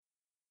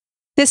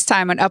This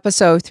time on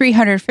episode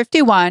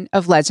 351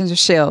 of Legends of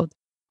S.H.I.E.L.D.,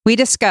 we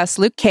discuss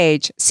Luke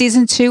Cage,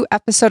 Season 2,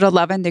 Episode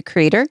 11, The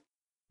Creator,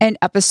 and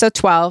Episode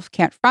 12,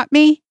 Can't Front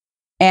Me,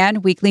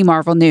 and weekly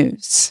Marvel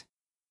news.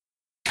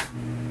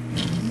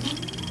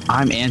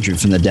 I'm Andrew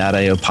from the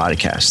Dad.io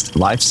podcast.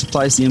 Life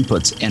supplies the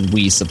inputs, and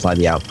we supply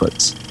the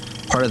outputs.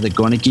 Part of the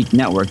Going to Geek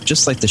network,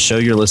 just like the show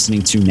you're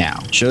listening to now.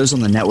 Shows on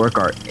the network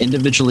are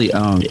individually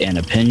owned, and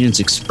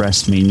opinions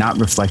expressed may not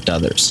reflect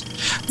others.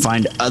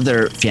 Find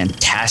other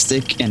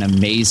fantastic and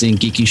amazing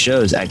geeky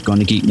shows at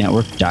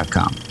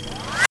goingtogeeknetwork.com.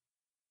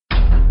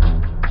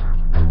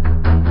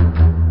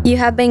 You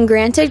have been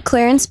granted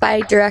clearance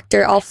by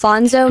Director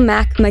Alfonso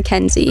Mack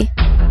Mackenzie.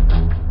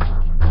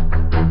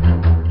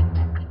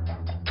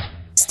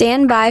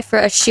 Stand by for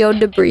a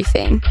S.H.I.E.L.D.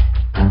 debriefing.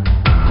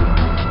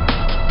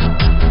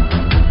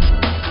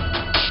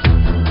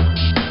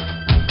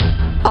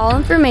 All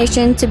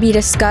information to be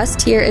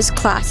discussed here is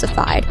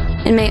classified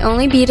and may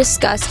only be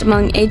discussed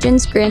among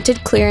agents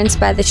granted clearance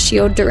by the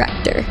S.H.I.E.L.D.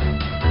 Director.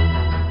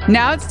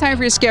 Now it's time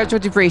for your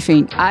scheduled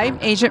debriefing. I'm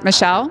Agent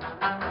Michelle.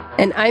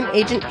 And I'm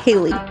Agent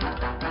Haley.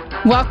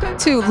 Welcome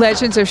to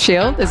Legends of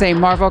S.H.I.E.L.D., is a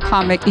Marvel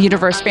Comic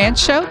Universe fan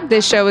show.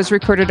 This show is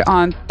recorded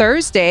on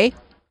Thursday,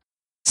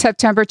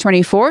 September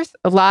 24th,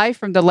 live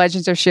from the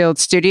Legends of S.H.I.E.L.D.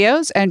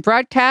 studios and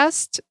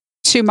broadcast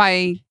to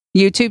my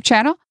YouTube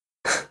channel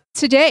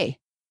today.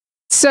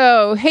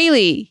 So,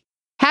 Haley,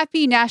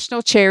 happy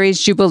National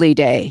Cherries Jubilee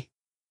Day.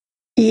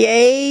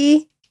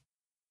 Yay.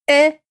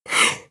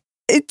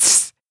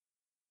 It's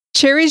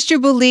Cherries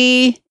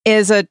Jubilee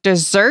is a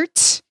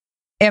dessert.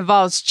 It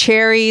involves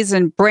cherries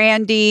and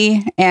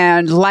brandy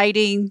and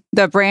lighting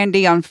the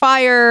brandy on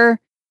fire.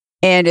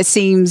 And it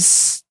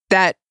seems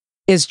that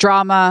is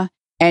drama.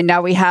 And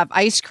now we have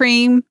ice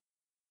cream.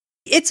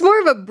 It's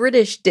more of a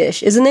British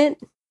dish, isn't it?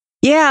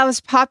 Yeah, it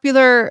was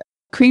popular.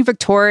 Queen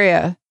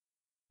Victoria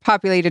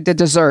populated the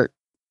dessert.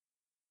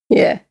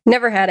 Yeah,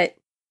 never had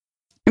it.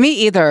 Me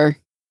either.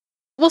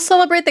 We'll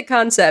celebrate the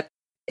concept,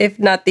 if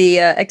not the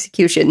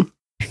execution.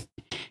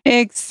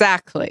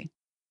 Exactly.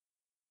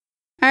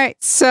 All right,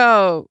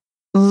 so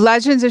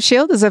Legends of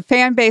S.H.I.E.L.D. is a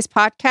fan-based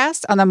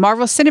podcast on the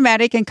Marvel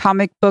Cinematic and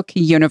comic book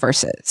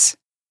universes.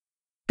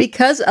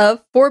 Because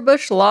of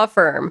Forbush Law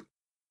Firm.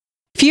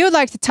 If you would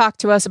like to talk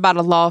to us about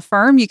a law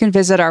firm, you can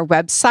visit our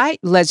website,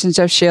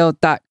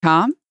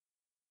 legendsofshield.com.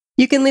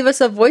 You can leave us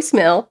a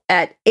voicemail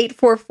at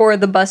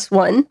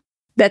 844-THE-BUS-1.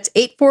 That's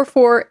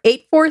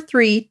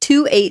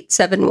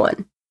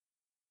 844-843-2871.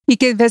 You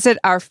can visit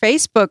our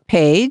Facebook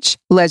page,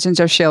 Legends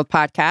of S.H.I.E.L.D.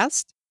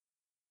 Podcast.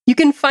 You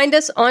can find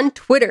us on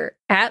Twitter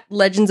at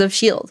Legends of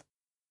S.H.I.E.L.D.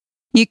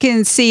 You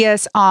can see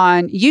us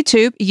on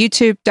YouTube,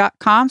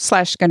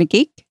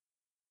 youtube.com/GonnaGeek.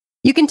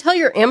 You can tell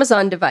your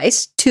Amazon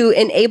device to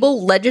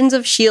enable Legends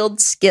of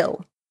S.H.I.E.L.D.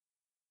 skill.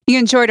 You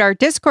enjoyed our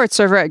Discord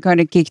server at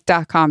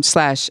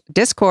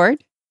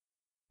GonnaGeek.com/Discord.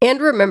 And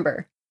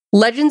remember,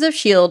 Legends of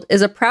S.H.I.E.L.D.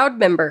 is a proud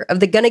member of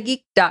the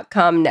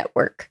GonnaGeek.com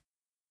network.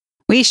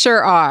 We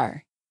sure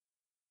are.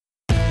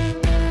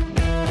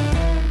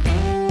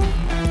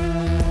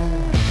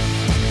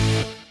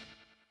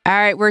 All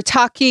right, we're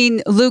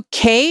talking Luke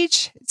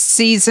Cage,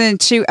 Season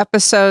 2,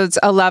 Episodes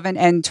 11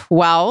 and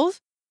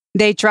 12.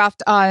 They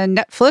dropped on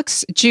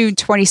Netflix June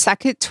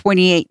 22nd,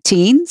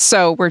 2018.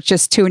 So we're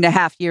just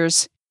 2.5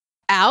 years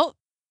out.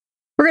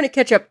 We're going to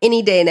catch up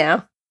any day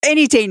now.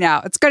 Any day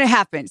now. It's going to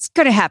happen. It's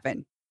going to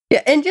happen.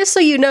 Yeah, and just so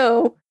you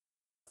know,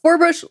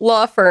 Forbush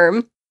Law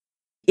Firm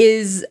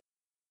is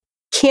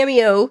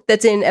cameo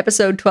that's in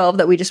episode 12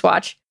 that we just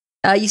watched.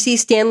 You see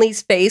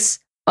Stanley's face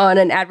on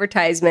an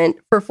advertisement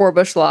for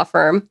Forbush Law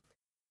Firm.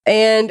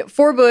 And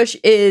Forbush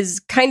is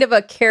kind of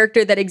a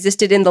character that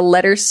existed in the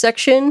letters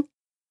section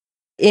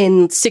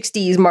in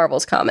 60s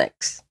Marvel's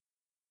comics.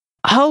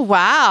 Oh,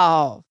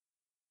 wow.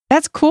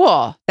 That's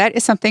cool. That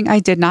is something I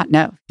did not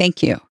know.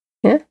 Thank you.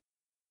 Yeah.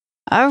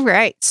 All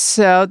right.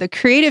 So the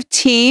creative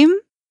team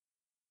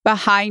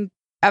behind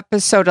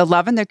episode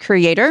 11, The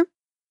Creator.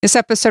 This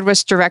episode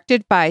was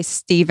directed by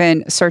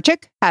Steven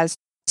Surjik, has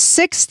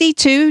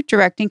 62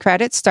 directing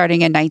credits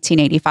starting in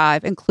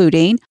 1985,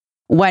 including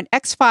 1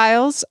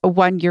 X-Files,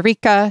 1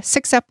 Eureka,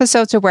 6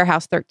 episodes of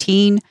Warehouse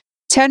 13,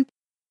 10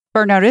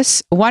 Burn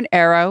Notice, 1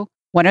 Arrow,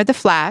 1 of The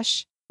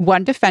Flash,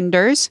 1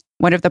 Defenders,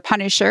 1 of The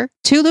Punisher,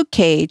 2 Luke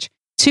Cage,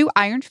 2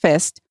 Iron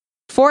Fist,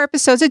 4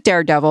 episodes of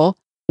Daredevil,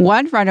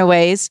 1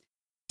 Runaways,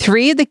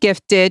 3 The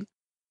Gifted,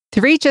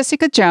 3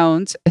 Jessica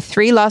Jones,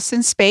 3 Lost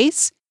in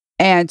Space,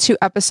 and 2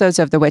 episodes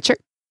of The Witcher.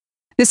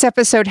 This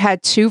episode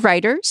had 2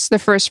 writers. The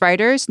first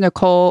writer is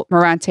Nicole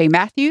Morante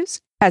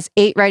Matthews, has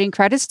 8 writing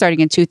credits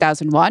starting in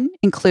 2001,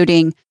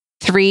 including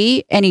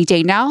 3 Any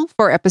Day Now,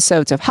 4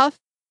 episodes of Huff,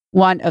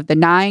 1 of The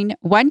Nine,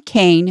 1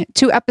 Kane,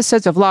 2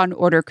 episodes of Law &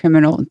 Order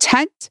Criminal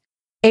Intent,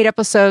 8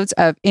 episodes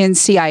of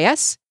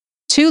NCIS,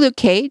 2 Luke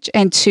Cage,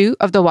 and 2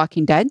 of The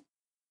Walking Dead.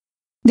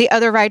 The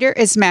other writer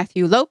is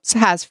Matthew Lopes,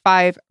 has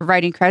 5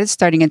 writing credits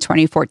starting in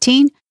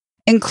 2014,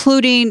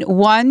 including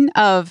 1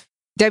 of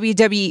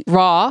WWE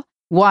Raw,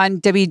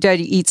 1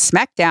 WWE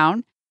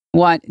SmackDown,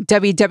 1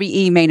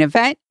 WWE Main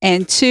Event,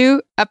 and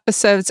 2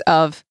 episodes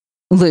of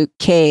Luke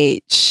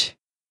Cage.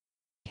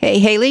 Hey,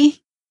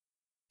 Haley?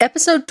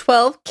 Episode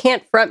 12,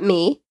 Can't Front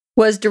Me,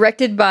 was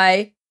directed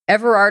by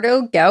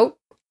Everardo Gout.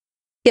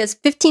 He has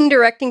 15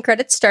 directing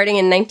credits starting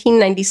in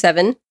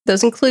 1997.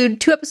 Those include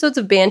 2 episodes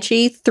of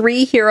Banshee,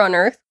 3 Here on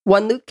Earth,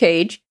 1 Luke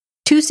Cage,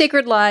 2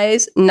 Sacred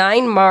Lies,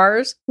 9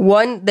 Mars,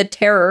 1 The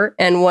Terror,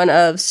 and 1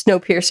 of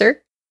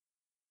Snowpiercer.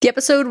 The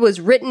episode was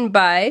written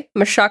by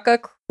Mashaka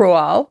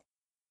Kroal,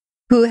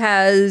 who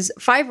has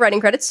 5 writing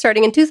credits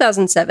starting in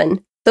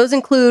 2007. Those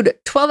include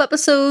 12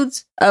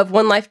 episodes of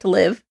One Life to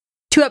Live,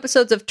 2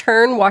 episodes of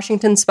Turn,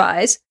 Washington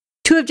Spies,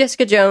 2 of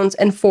Jessica Jones,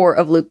 and 4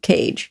 of Luke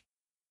Cage.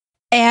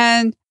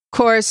 And, of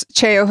course,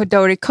 Cheo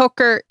Hodori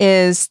Coker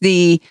is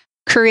the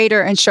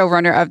creator and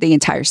showrunner of the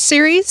entire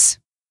series.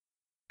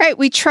 All right,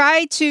 we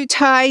try to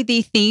tie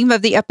the theme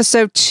of the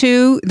episode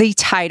to the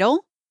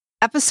title.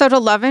 Episode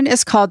 11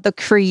 is called The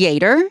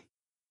Creator.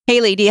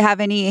 Haley, do you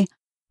have any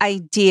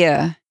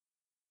idea?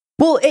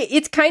 Well,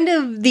 it's kind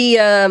of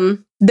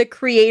the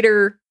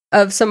creator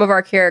of some of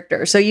our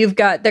characters. So you've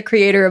got the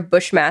creator of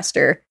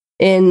Bushmaster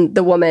in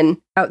The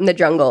Woman Out in the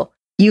Jungle.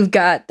 You've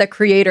got the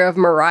creator of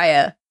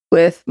Mariah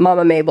with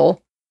Mama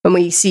Mabel, and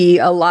we see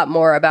a lot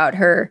more about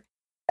her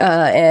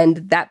and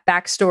that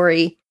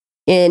backstory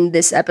in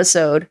this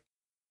episode.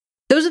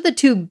 Those are the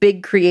 2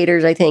 big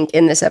creators, I think,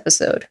 in this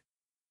episode.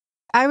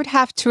 I would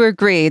have to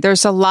agree.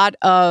 There's a lot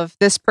of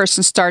this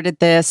person started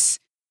this,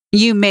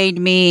 you made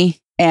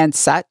me, and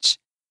such.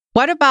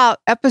 What about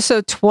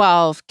episode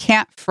 12,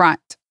 Can't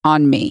Front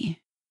on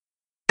Me?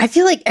 I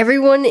feel like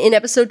everyone in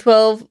episode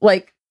 12,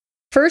 like,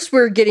 first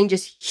we're getting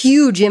just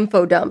huge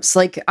info dumps.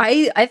 Like,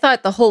 I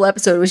thought the whole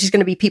episode was just going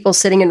to be people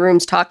sitting in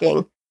rooms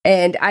talking,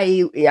 and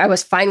I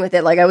was fine with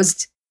it. Like, I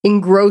was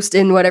engrossed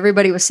in what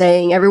everybody was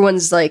saying.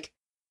 Everyone's, like,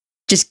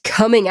 just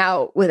coming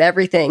out with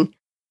everything.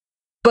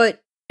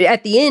 But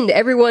at the end,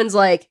 everyone's,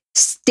 like,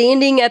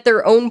 standing at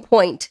their own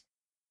point.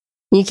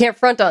 You can't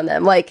front on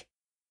them. Like,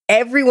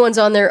 everyone's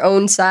on their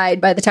own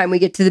side by the time we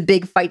get to the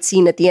big fight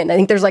scene at the end. I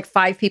think there's like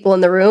 5 people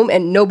in the room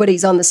and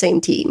nobody's on the same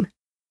team.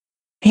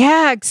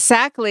 Yeah,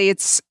 exactly.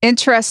 It's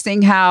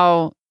interesting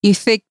how you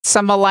think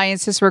some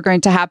alliances were going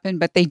to happen,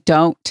 but they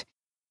don't.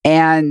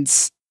 And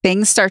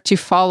things start to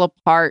fall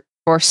apart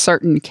for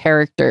certain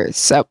characters.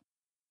 So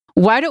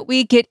why don't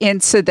we get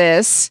into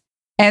this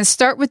and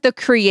start with the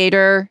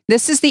creator?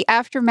 This is the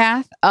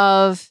aftermath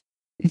of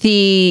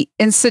the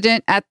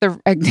incident at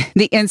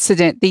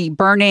the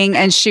burning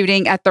and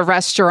shooting at the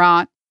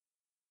restaurant.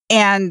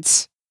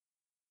 And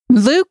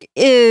Luke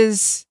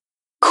is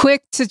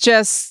quick to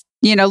just,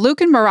 Luke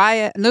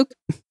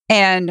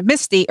and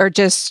Misty are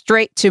just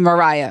straight to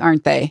Mariah,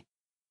 aren't they?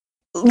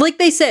 Like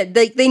they said,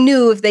 they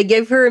knew if they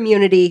gave her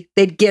immunity,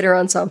 they'd get her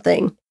on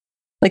something.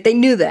 Like they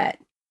knew that.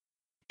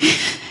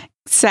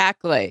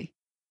 Exactly.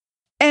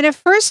 And at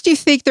first you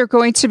think they're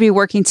going to be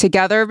working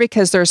together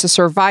because there's a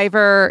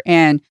survivor,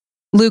 and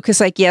Luke is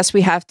like, yes,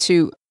 we have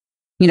to,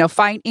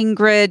 find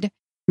Ingrid,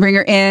 bring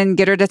her in,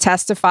 get her to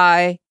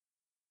testify.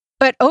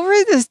 But over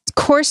the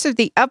course of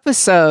the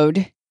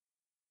episode,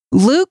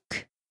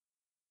 Luke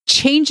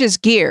changes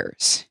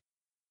gears,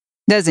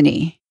 doesn't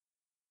he?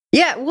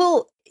 Yeah,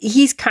 well,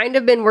 he's kind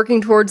of been working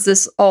towards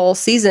this all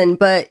season,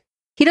 but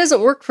he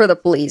doesn't work for the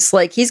police.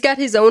 Like, he's got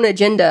his own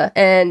agenda,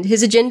 and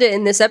his agenda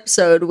in this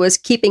episode was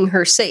keeping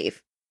her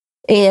safe.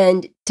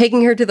 And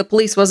taking her to the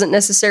police wasn't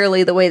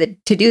necessarily the way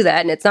to do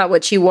that, and it's not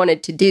what she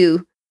wanted to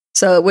do,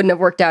 so it wouldn't have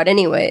worked out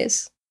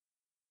anyways.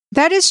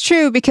 That is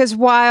true, because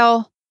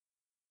while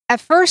at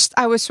first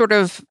I was sort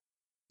of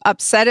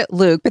upset at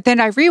Luke, but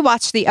then I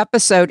rewatched the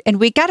episode, and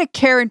we got a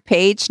Karen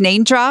Page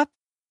name drop,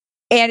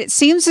 and it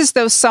seems as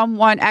though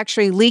someone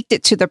actually leaked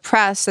it to the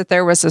press that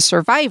there was a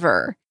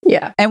survivor.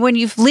 Yeah. And when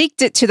you've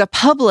leaked it to the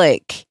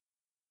public,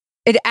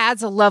 it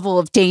adds a level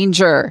of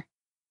danger.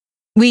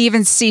 We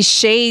even see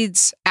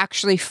Shades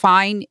actually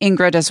find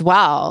Ingrid as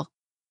well.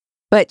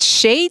 But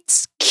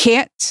Shades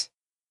can't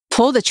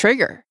pull the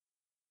trigger.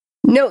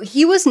 No,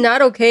 he was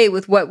not okay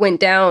with what went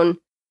down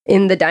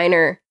in the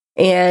diner.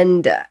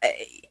 And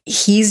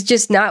he's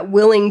just not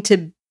willing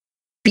to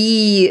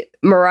be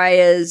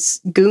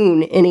Mariah's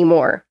goon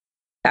anymore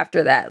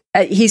after that.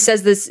 He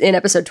says this in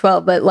episode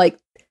 12, but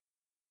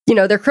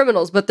they're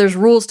criminals, but there's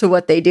rules to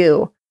what they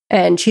do.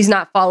 And she's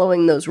not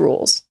following those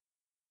rules.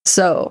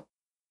 So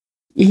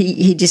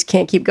he just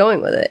can't keep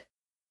going with it.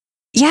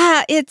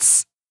 Yeah,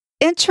 it's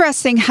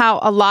interesting how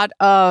a lot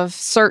of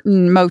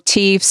certain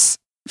motifs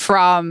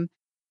from,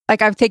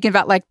 I'm thinking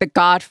about The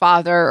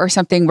Godfather or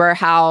something, where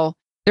how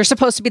there's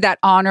supposed to be that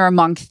honor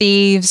among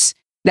thieves,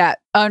 that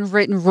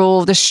unwritten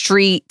rule of the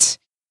street.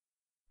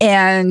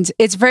 And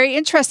it's very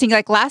interesting.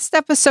 Last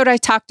episode I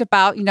talked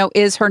about,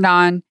 is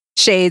Hernan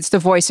Shades the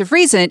voice of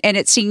reason? And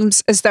it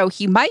seems as though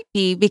he might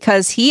be,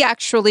 because he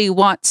actually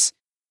wants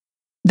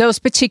those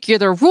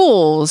particular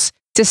rules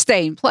to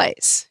stay in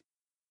place.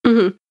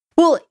 Mm-hmm.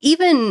 Well,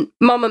 even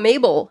Mama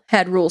Mabel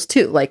had rules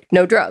too,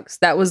 no drugs.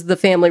 That was the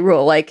family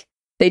rule.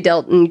 They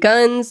dealt in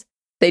guns,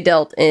 they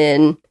dealt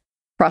in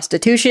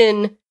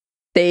prostitution.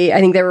 I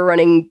think they were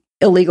running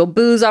illegal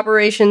booze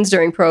operations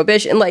during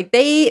Prohibition. Like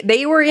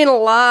they were in a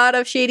lot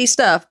of shady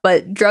stuff,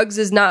 but drugs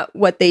is not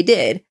what they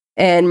did.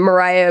 And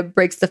Mariah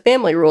breaks the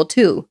family rule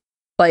too.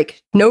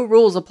 Like no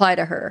rules apply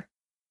to her.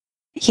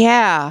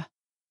 Yeah.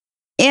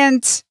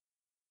 And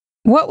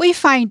what we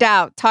find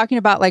out, talking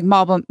about like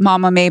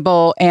Mama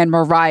Mabel and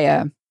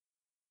Mariah,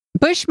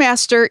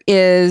 Bushmaster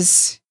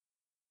is,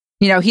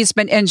 he's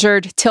been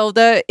injured.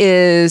 Tilda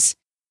is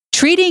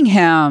treating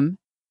him.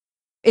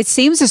 It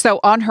seems as though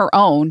on her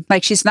own,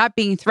 like she's not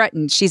being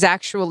threatened. She's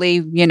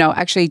actually,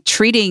 actually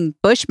treating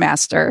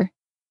Bushmaster.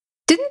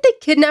 Didn't they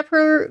kidnap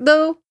her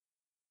though,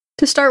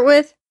 to start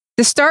with?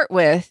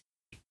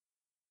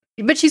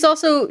 But she's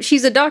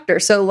a doctor.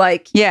 So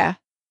like, yeah,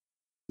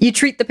 you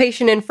treat the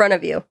patient in front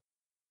of you.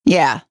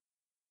 Yeah.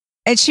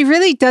 And she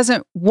really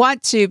doesn't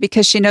want to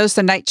because she knows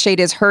the Nightshade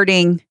is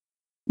hurting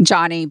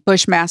Johnny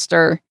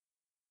Bushmaster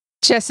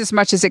just as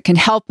much as it can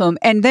help him.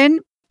 And then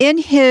in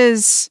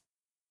his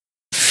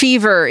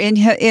fever,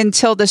 in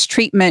Tilda's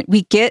treatment,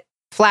 we get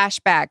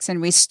flashbacks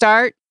and we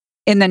start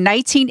in the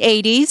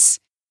 1980s.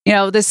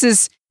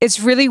 It's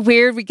really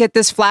weird. We get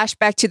this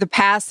flashback to the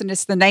past and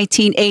it's the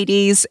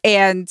 1980s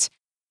and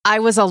I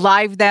was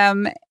alive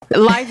then.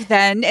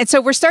 And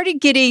so we're starting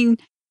getting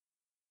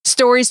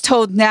stories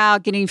told now,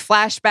 getting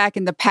flashback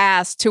in the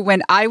past to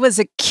when I was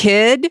a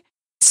kid.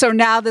 So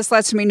now this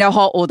lets me know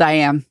how old I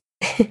am.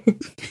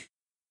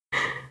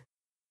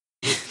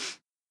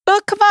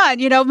 But come on,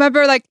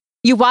 remember like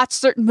you watch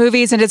certain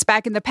movies and it's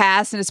back in the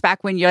past and it's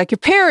back when your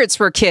parents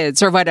were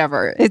kids or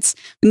whatever. It's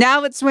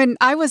when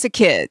I was a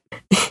kid.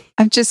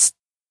 I'm just...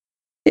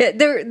 Yeah,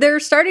 they're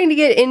starting to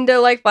get into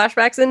like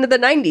flashbacks into the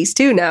 90s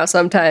too now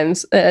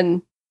sometimes.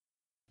 And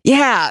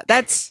yeah,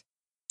 that's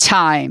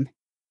time.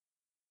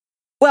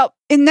 Well,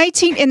 in the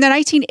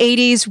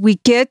 1980s, we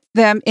get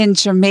them in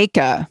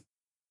Jamaica.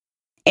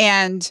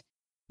 And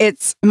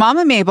it's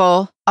Mama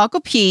Mabel,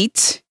 Uncle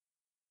Pete,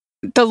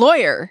 the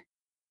lawyer,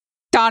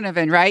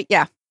 Donovan, right?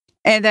 Yeah.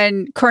 And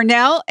then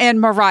Cornell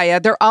and Mariah,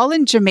 they're all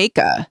in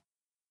Jamaica.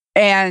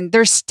 And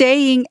they're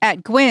staying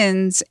at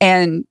Gwen's,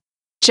 and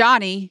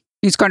Johnny,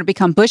 who's going to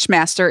become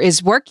Bushmaster,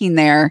 is working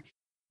there.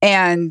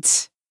 And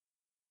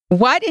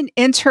what an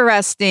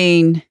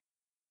interesting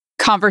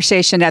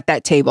conversation at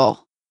that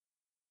table.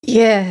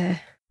 Yeah.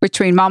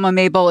 Between Mama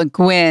Mabel and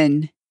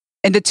Gwen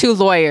and the two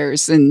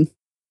lawyers. And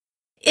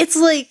it's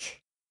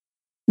like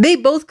they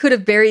both could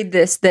have buried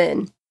this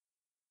then.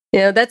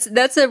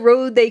 That's a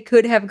road they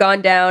could have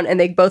gone down and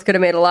they both could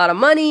have made a lot of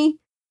money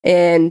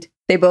and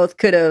they both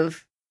could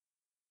have,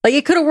 like,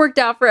 it could have worked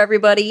out for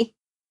everybody,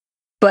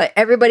 but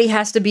everybody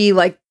has to be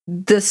like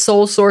the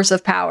sole source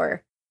of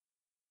power.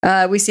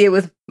 We see it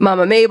with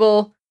Mama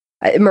Mabel.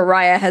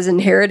 Mariah has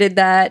inherited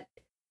that.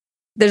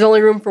 There's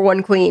only room for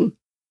one queen.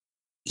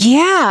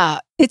 Yeah,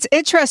 it's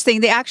interesting.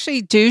 They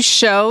actually do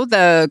show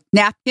the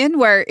napkin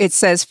where it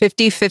says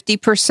 50-50%,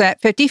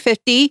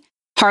 50-50,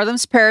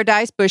 Harlem's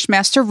Paradise,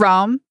 Bushmaster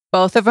Rome.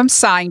 Both of them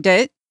signed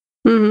it,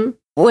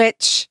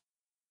 which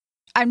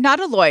I'm not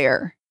a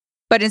lawyer,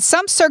 but in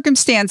some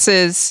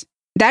circumstances,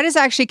 that is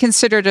actually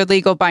considered a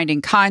legal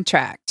binding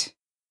contract.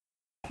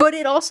 But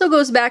it also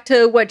goes back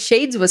to what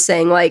Shades was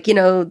saying. Like,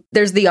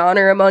 there's the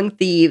honor among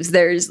thieves.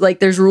 There's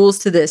rules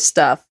to this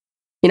stuff.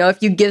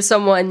 If you give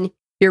someone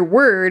your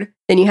word,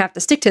 then you have to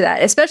stick to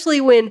that,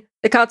 especially when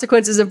the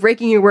consequences of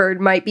breaking your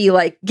word might be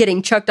like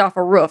getting chucked off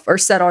a roof or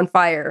set on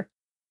fire.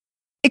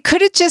 It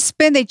could have just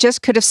been, they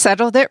just could have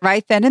settled it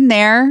right then and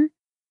there.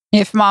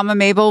 If Mama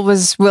Mabel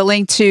was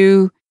willing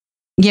to,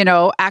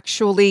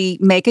 actually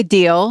make a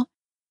deal.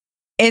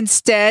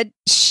 Instead,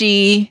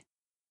 she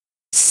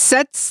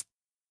sets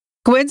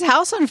Gwen's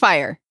house on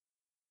fire.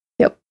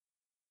 Yep.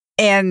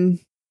 And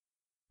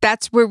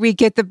that's where we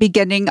get the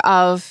beginning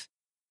of,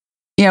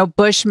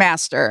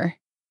 Bushmaster.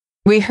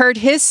 We heard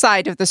his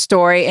side of the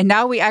story, and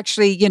now we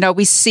actually,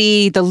 we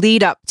see the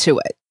lead up to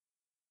it.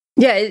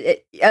 Yeah,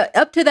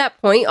 up to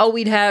that point, all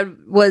we'd had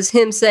was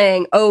him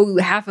saying, oh,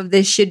 half of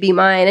this should be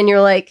mine. And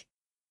you're like,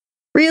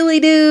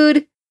 really,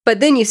 dude? But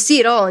then you see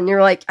it all, and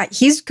you're like,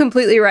 he's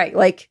completely right.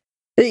 Like,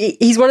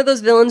 he's one of those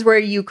villains where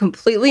you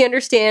completely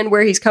understand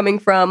where he's coming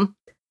from.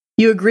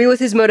 You agree with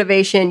his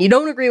motivation. You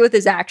don't agree with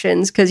his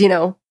actions because,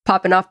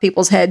 popping off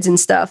people's heads and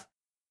stuff.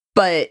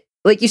 But,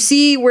 like, you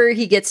see where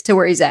he gets to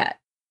where he's at.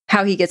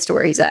 How he gets to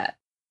where he's at.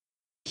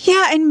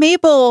 Yeah, and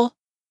Mabel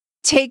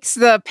takes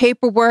the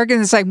paperwork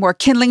and it's like more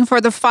kindling for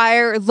the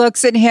fire,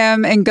 looks at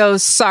him and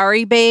goes,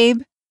 sorry,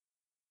 babe.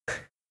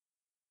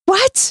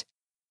 What?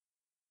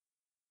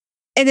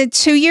 And then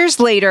 2 years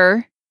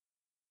later,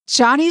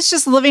 Johnny's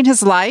just living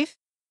his life.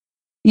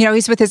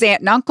 He's with his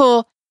aunt and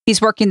uncle.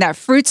 He's working that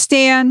fruit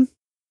stand.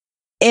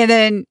 And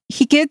then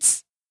he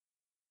gets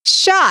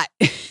shot.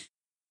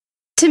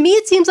 To me,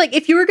 it seems like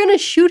if you were going to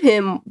shoot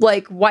him,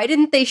 like, why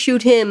didn't they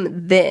shoot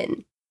him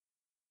then?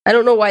 I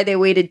don't know why they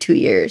waited 2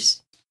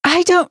 years.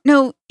 I don't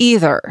know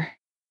either.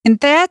 And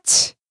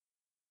that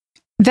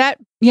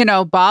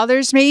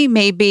bothers me.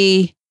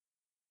 Maybe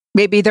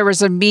there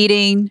was a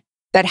meeting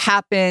that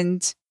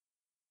happened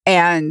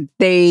and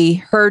they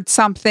heard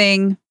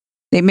something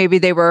Maybe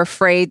they were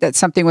afraid that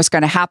something was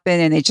going to happen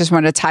and they just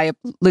wanted to tie up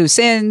loose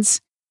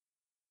ends.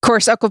 Of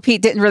course, Uncle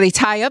Pete didn't really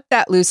tie up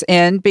that loose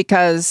end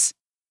because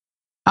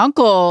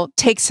Uncle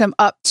takes him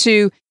up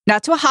to,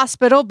 not to a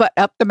hospital, but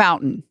up the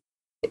mountain.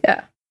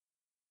 Yeah.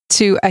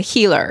 To a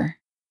healer.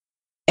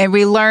 And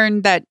we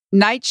learned that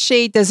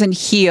Nightshade doesn't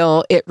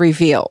heal, it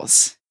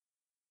reveals.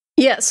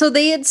 Yeah, so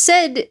they had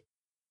said,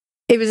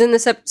 it was in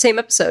the same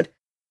episode,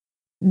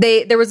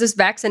 there was this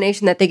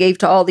vaccination that they gave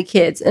to all the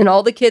kids, and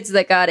all the kids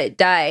that got it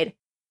died,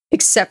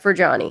 except for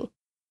Johnny.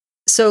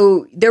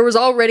 So there was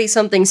already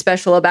something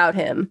special about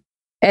him,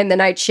 and the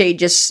Nightshade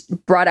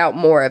just brought out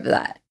more of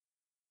that.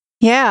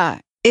 Yeah,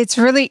 it's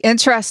really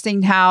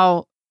interesting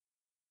how,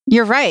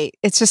 you're right,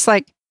 it's just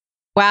like,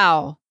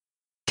 wow,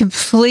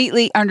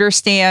 completely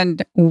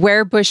understand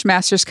where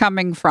Bushmaster's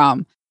coming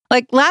from.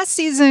 Like last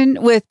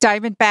season with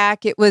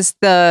Diamondback, it was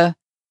the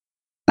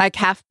like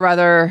half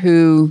brother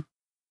who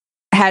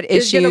had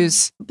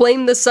issues.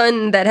 Blame the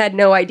son that had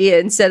no idea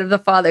instead of the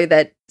father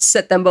that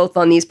set them both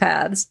on these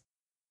paths.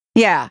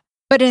 Yeah.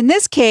 But in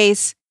this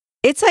case,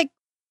 it's like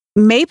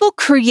Mabel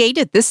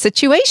created this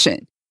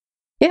situation.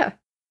 Yeah.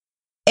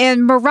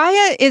 And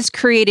Mariah is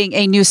creating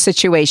a new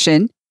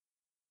situation,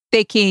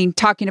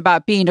 talking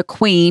about being a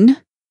queen,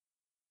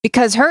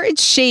 because her and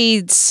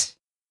Shades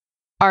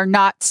are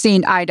not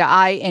seeing eye to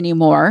eye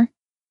anymore.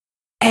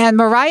 And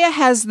Mariah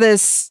has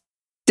this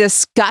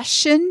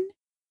discussion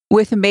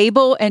with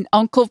Mabel and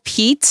Uncle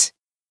Pete.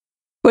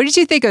 What did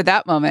you think of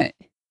that moment?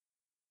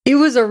 It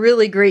was a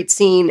really great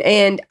scene.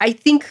 And I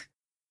think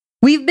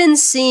we've been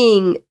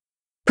seeing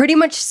pretty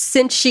much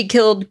since she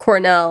killed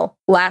Cornell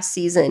last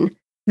season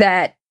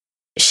that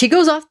she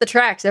goes off the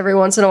tracks every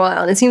once in a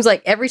while. And it seems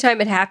like every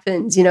time it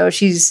happens,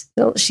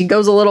 she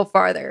goes a little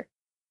farther.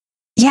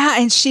 Yeah,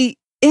 and she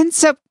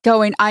ends up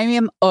going, I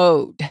am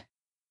owed.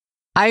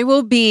 I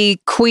will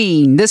be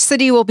queen. This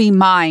city will be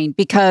mine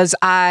because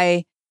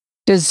I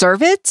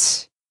deserve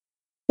it.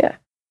 Yeah.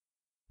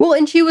 Well,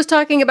 and she was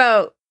talking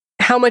about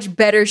how much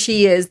better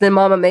she is than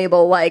Mama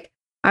Mabel. Like,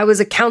 I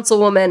was a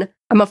councilwoman.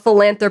 I'm a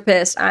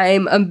philanthropist.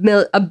 I'm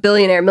a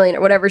billionaire,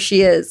 millionaire, whatever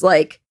she is.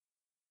 Like,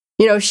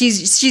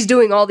 she's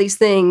doing all these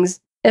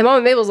things. And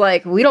Mama Mabel's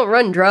like, we don't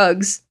run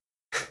drugs.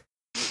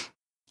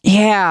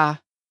 Yeah.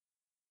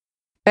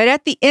 But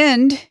at the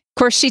end, of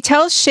course, she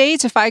tells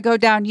Shades, if I go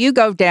down, you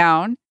go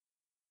down.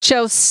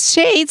 So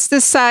Shades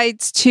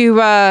decides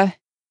to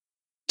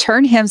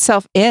turn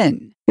himself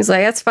in. He's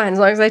like, that's fine. As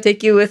long as I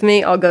take you with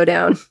me, I'll go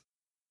down.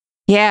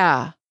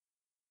 Yeah.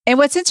 And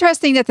what's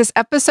interesting that this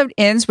episode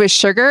ends with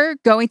Sugar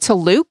going to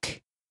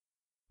Luke.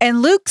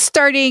 And Luke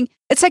starting,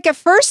 it's like at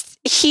first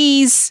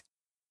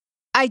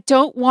I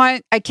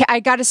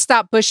got to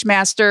stop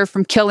Bushmaster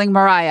from killing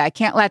Mariah. I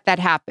can't let that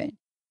happen.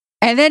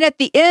 And then at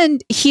the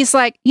end, he's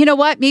like, you know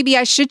what? Maybe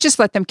I should just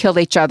let them kill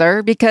each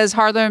other because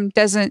Harlem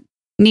doesn't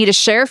need a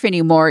sheriff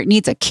anymore. It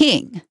needs a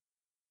king.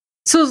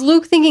 So is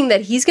Luke thinking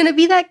that he's going to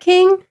be that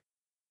king?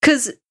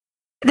 Because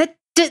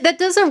that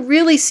doesn't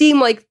really seem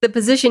like the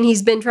position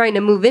he's been trying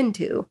to move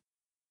into.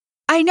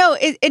 I know.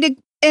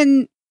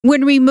 And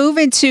when we move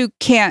into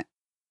can't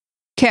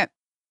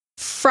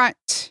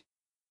front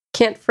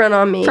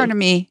on me. Front of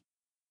me.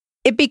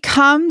 It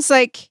becomes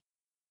like,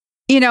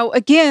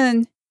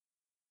 again,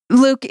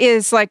 Luke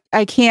is like,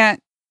 I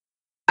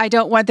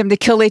don't want them to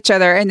kill each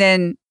other. And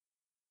then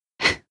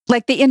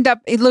like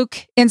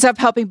Luke ends up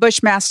helping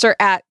Bushmaster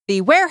at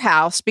the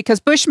warehouse because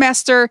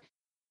Bushmaster,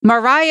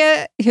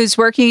 Mariah, who's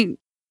working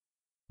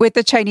with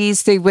the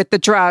Chinese with the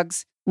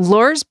drugs,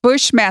 lures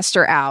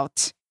Bushmaster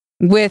out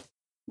with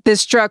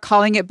this drug,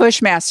 calling it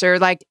Bushmaster,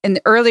 like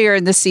earlier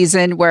in the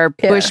season where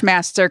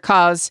Bushmaster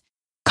calls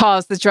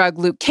the drug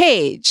Luke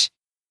Cage.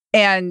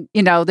 And,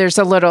 there's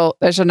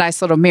a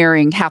nice little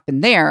mirroring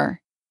happen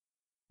there.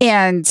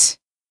 And,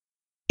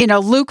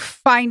 Luke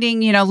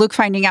finding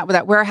out where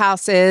that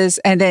warehouse is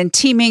and then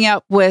teaming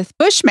up with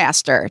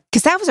Bushmaster,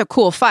 because that was a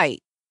cool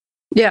fight.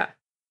 Yeah.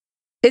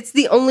 It's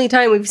the only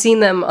time we've seen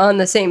them on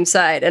the same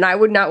side, and I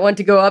would not want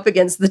to go up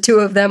against the two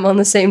of them on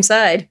the same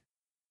side.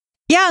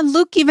 Yeah, and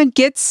Luke even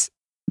gets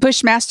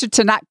Bushmaster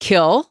to not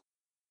kill.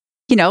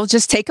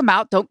 Just take him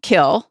out, don't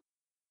kill.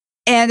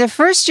 And at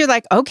first you're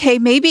like, okay,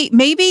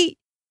 maybe,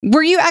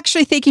 were you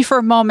actually thinking for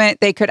a moment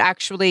they could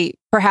actually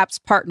perhaps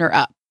partner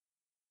up?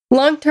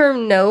 Long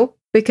term, no,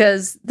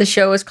 because the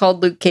show is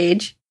called Luke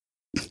Cage.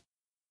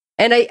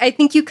 And I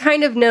think you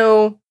kind of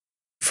know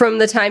from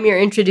the time you're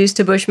introduced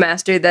to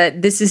Bushmaster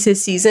that this is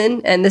his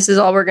season and this is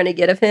all we're going to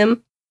get of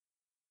him.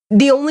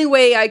 The only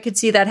way I could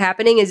see that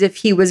happening is if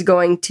he was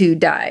going to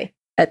die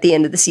at the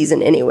end of the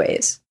season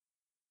anyways.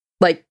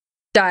 Like,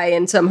 die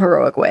in some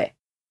heroic way.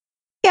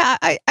 Yeah,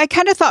 I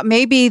kind of thought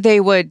maybe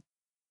they would,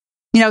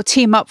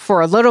 team up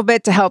for a little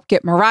bit to help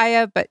get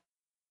Mariah, but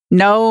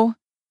no,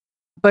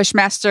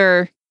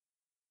 Bushmaster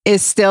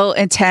is still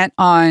intent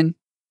on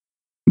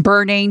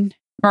burning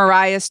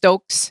Mariah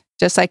Stokes,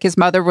 just like his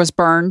mother was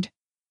burned.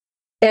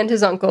 And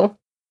his uncle.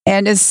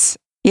 And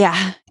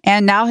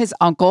now his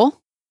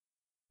uncle.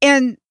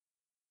 And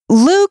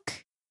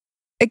Luke,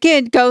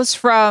 again, goes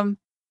from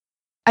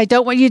I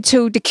don't want you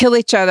two to kill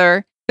each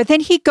other. But then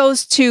he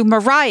goes to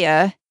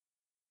Mariah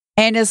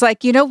and is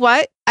like, you know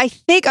what? I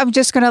think I'm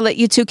just going to let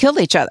you two kill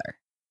each other.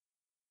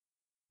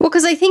 Well,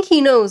 because I think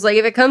he knows, like,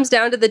 if it comes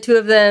down to the two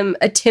of them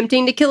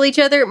attempting to kill each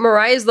other,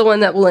 Mariah's the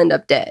one that will end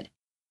up dead.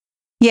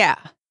 Yeah.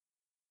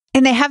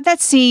 And they have that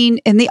scene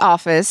in the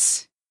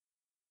office,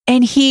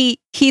 and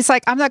he's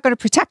like, I'm not going to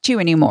protect you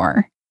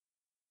anymore.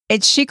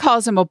 And she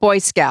calls him a Boy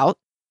Scout.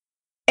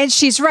 And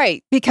she's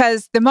right,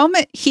 because the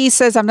moment he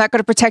says, I'm not going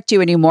to protect you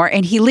anymore,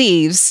 and he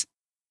leaves,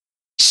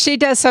 she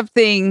does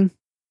something,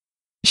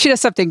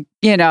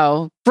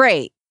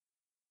 great.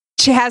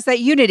 She has that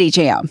Unity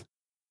jam.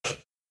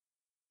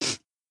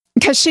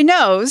 Because she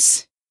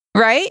knows,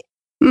 right?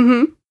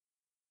 Mm-hmm.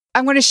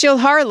 I'm going to shield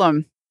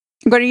Harlem.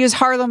 I'm going to use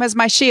Harlem as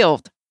my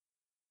shield.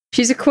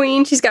 She's a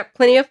queen. She's got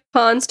plenty of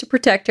pawns to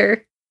protect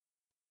her.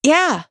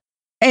 Yeah.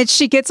 And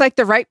she gets like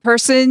the right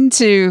person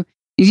to,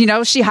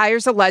 she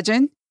hires a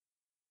legend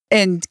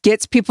and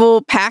gets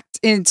people packed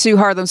into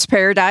Harlem's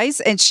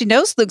paradise. And she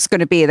knows Luke's going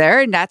to be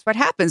there. And that's what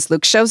happens.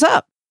 Luke shows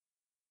up.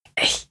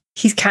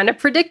 He's kind of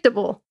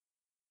predictable.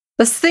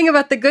 The thing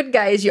about the good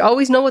guy is you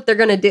always know what they're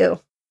going to do.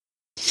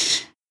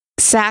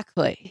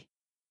 Exactly.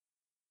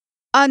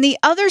 On the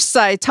other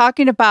side,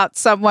 talking about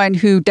someone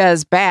who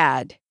does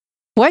bad,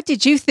 what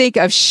did you think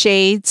of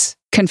Shade's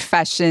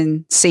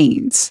confession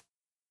scenes?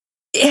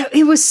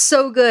 It was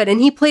so good.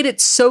 And he played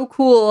it so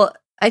cool.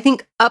 I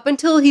think up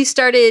until he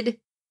started,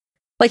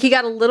 like, he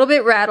got a little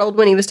bit rattled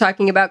when he was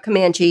talking about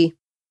Comanche.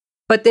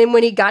 But then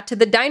when he got to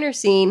the diner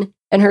scene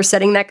and her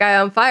setting that guy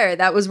on fire,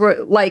 that was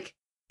where, like,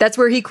 that's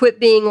where he quit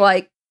being,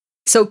 like,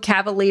 so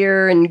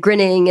cavalier and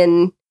grinning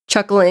and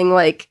chuckling,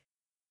 like,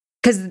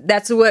 because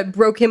that's what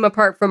broke him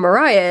apart from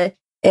Mariah,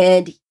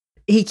 and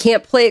he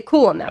can't play it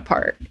cool on that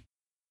part.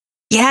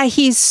 Yeah,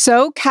 he's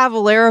so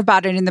cavalier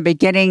about it in the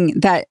beginning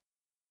that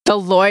the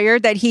lawyer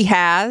that he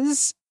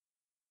has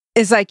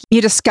is like, you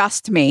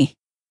disgust me.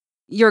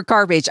 You're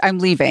garbage. I'm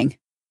leaving.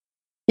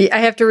 I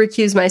have to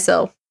recuse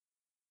myself.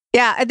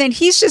 Yeah, and then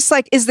he's just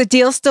like, is the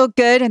deal still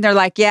good? And they're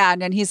like, yeah.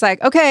 And then he's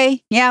like,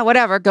 okay, yeah,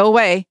 whatever, go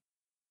away.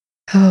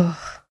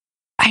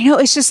 I know,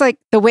 it's just like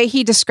the way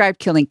he described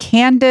killing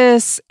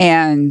Candace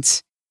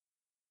and,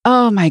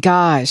 oh my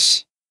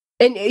gosh.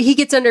 And he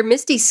gets under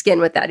Misty's skin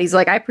with that. He's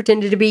like, I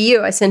pretended to be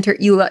you. I sent her,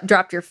 you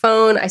dropped your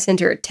phone. I sent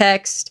her a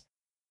text.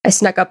 I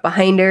snuck up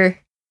behind her.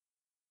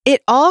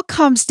 It all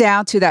comes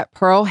down to that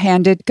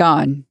pearl-handed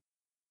gun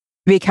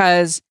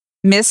because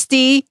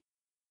Misty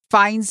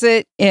finds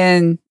it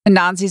in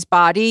Anansi's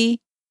body.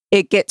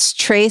 It gets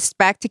traced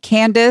back to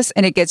Candace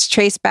and it gets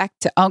traced back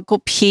to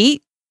Uncle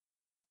Pete.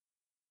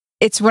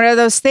 It's one of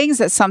those things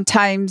that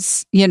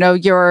sometimes,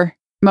 your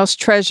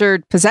most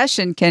treasured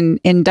possession can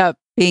end up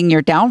being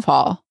your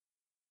downfall.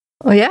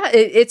 Oh yeah,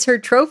 it's her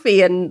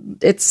trophy, and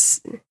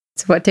it's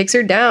what takes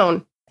her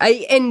down.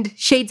 And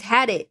Shades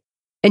had it,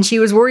 and she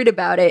was worried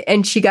about it,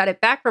 and she got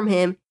it back from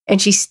him,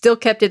 and she still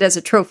kept it as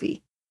a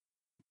trophy.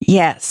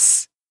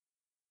 Yes,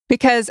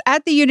 because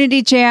at the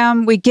Unity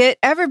Jam, we get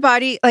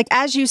everybody, like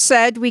as you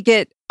said, we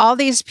get all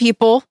these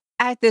people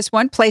at this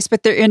one place,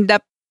 but they end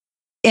up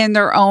in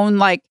their own,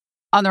 like,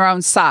 on their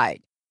own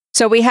side.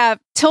 So we have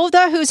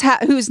Tilda,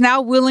 who's now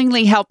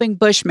willingly helping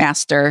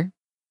Bushmaster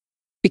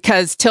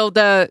because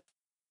Tilda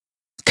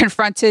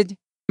confronted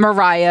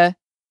Mariah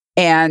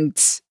and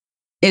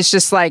it's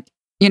just like,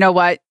 you know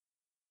what?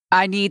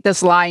 I need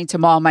this line to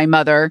maul my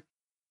mother.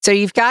 So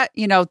you've got,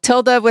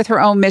 Tilda with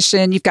her own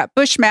mission. You've got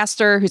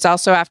Bushmaster, who's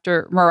also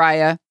after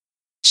Mariah.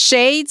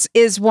 Shades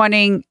is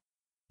wanting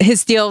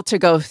his deal to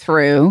go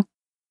through.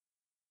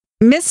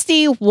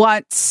 Misty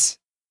wants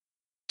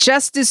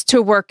justice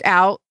to work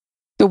out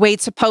the way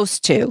it's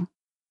supposed to.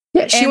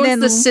 Yeah, she wants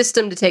the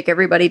system to take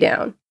everybody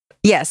down.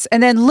 Yes.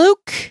 And then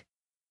Luke.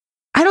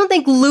 I don't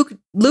think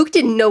Luke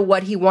didn't know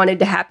what he wanted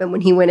to happen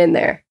when he went in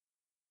there.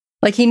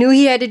 Like, he knew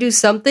he had to do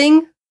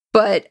something,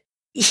 but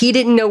he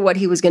didn't know what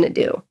he was going to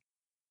do.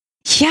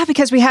 Yeah,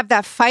 because we have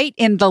that fight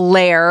in the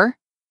lair,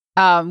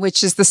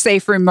 which is the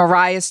safe room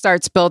Mariah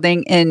starts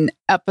building in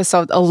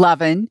episode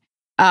 11.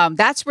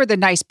 That's where the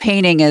nice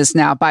painting is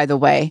now, by the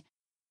way.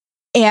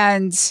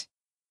 And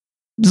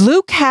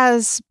Luke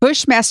has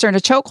Bushmaster in a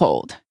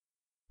chokehold.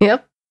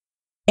 Yep.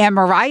 And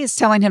Mariah is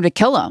telling him to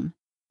kill him.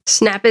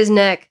 Snap his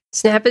neck.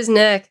 Snap his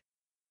neck.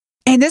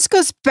 And this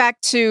goes back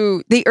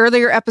to the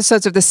earlier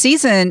episodes of the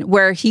season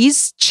where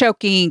he's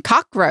choking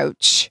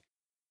Cockroach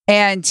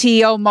and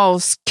he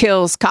almost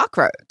kills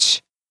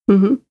Cockroach.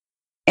 Mm-hmm.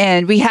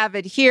 And we have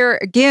it here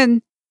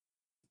again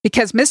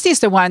because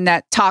Misty's the one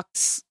that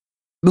talks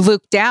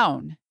Luke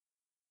down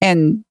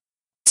and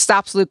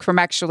stops Luke from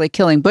actually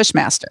killing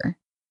Bushmaster.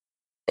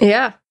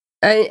 Yeah.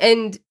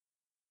 And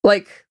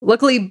like,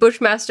 luckily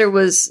Bushmaster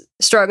was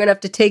strong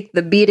enough to take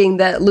the beating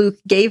that Luke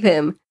gave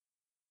him.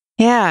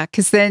 Yeah,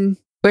 because then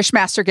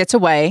Bushmaster gets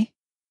away.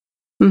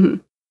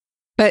 Mm-hmm.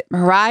 But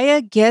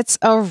Mariah gets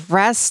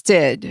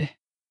arrested.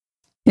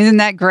 Isn't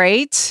that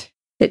great?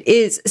 It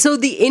is. So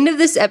the end of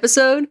this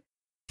episode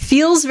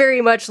feels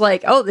very much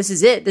like, oh, this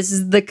is it. This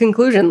is the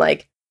conclusion.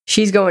 Like,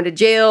 she's going to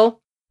jail.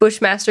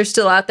 Bushmaster's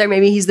still out there.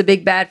 Maybe he's the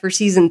big bad for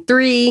season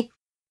 3.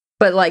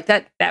 But like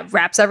that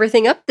wraps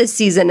everything up this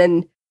season.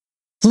 And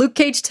Luke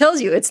Cage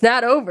tells you it's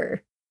not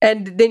over.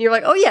 And then you're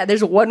like, oh yeah,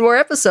 there's one more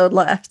episode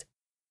left.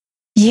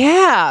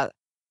 Yeah.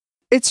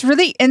 It's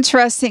really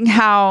interesting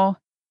how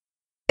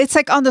it's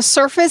like on the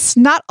surface,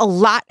 not a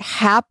lot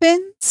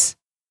happens,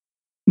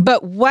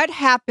 but what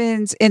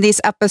happens in these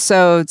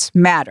episodes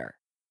matter.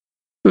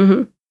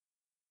 Mm-hmm.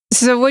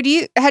 So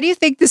how do you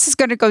think this is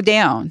going to go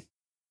down?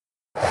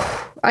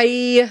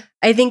 I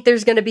think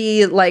there's going to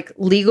be like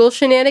legal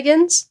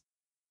shenanigans,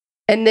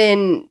 and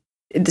then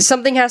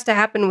something has to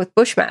happen with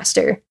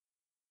Bushmaster.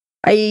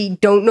 I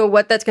don't know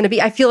what that's going to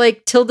be. I feel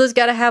like Tilda's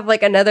got to have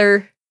like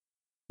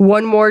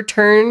one more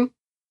turn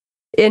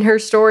in her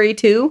story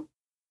too.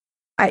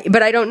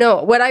 But I don't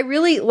know. What I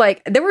really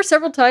like, there were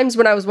several times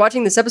when I was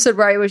watching this episode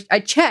where I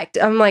checked.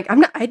 I'm like,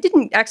 I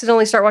didn't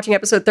accidentally start watching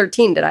episode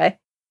 13, did I?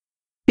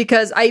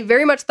 Because I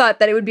very much thought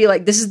that it would be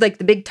like, this is like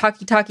the big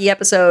talkie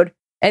episode,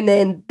 and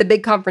then the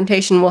big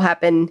confrontation will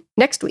happen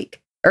next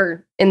week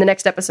or in the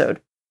next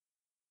episode.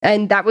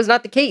 And that was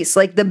not the case.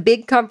 Like the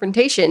big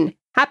confrontation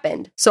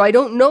happened. So I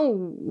don't know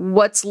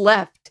what's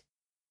left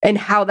and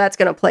how that's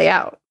going to play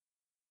out.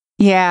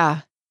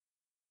 Yeah.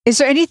 Is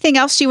there anything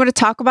else you want to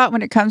talk about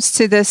when it comes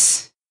to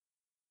this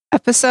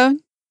episode?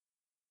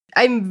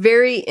 I'm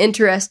very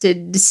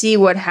interested to see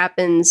what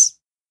happens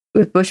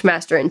with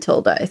Bushmaster and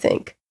Tilda, I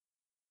think.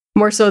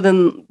 More so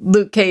than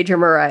Luke Cage or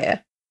Mariah.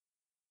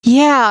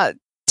 Yeah.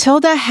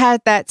 Tilda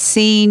had that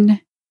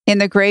scene in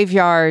the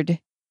graveyard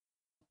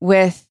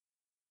with,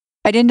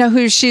 I didn't know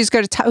who she was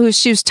who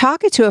she was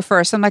talking to at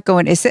first. I'm like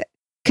going, is it?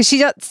 Because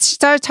she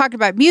started talking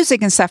about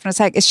music and stuff. And it's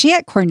like, is she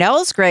at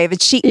Cornell's grave?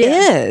 And she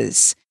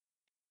is.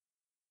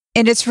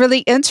 And it's really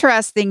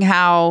interesting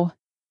how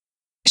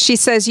she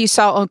says you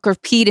saw Uncle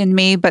Pete in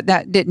me, but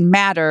that didn't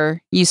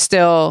matter. You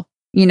still,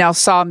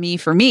 saw me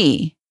for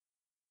me.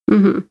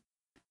 Mm-hmm.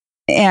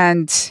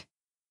 And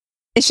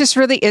it's just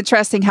really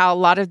interesting how a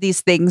lot of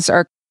these things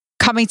are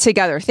coming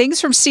together. Things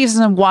from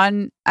season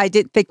 1 I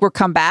didn't think would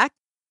come back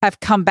have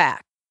come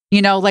back.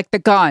 Like the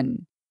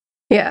gun.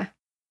 Yeah.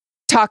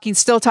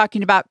 Still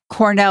talking about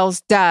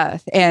Cornell's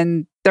death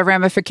and the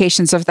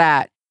ramifications of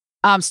that.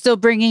 Still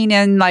bringing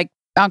in like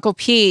Uncle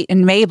Pete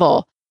and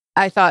Mabel.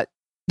 I thought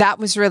that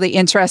was really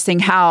interesting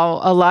how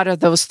a lot of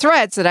those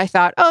threads that I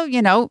thought,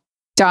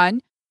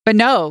 done. But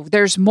no,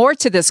 there's more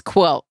to this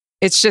quilt.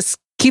 It's just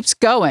keeps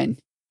going.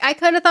 I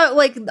kind of thought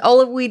like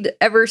all we'd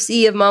ever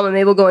see of Mama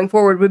Mabel going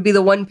forward would be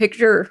the one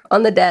picture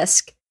on the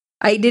desk.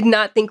 I did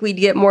not think we'd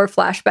get more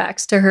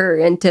flashbacks to her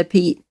and to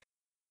Pete.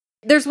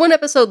 There's one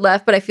episode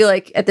left, but I feel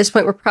like at this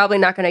point we're probably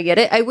not going to get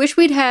it. I wish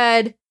we'd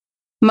had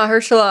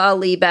Mahershala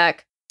Ali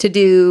back to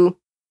do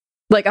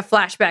like a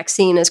flashback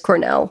scene as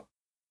Cornell.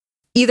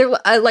 Either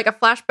like a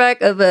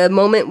flashback of a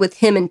moment with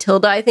him and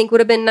Tilda, I think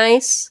would have been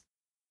nice.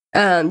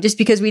 Just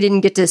because we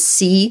didn't get to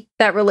see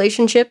that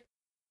relationship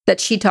that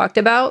she talked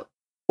about.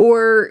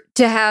 Or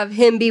to have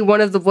him be one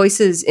of the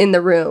voices in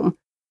the room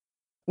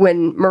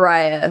when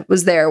Mariah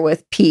was there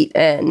with Pete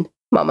and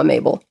Mama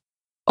Mabel.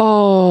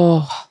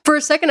 Oh. For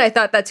a second, I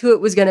thought that's who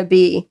it was going to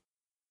be,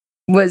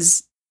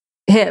 was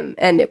him,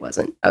 and it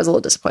wasn't. I was a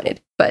little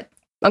disappointed, but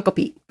Uncle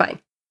Pete, fine.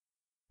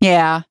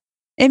 Yeah,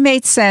 it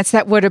made sense.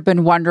 That would have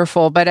been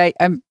wonderful, but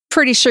I'm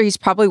pretty sure he's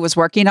probably was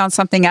working on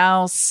something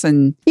else.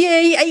 And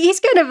yeah, he's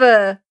kind of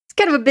a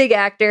big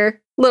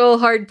actor. A little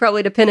hard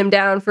probably to pin him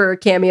down for a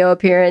cameo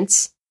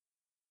appearance.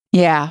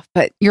 Yeah,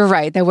 but you're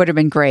right. That would have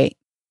been great.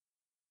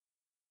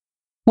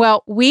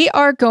 Well, we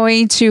are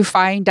going to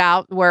find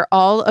out where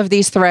all of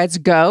these threads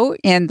go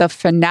in the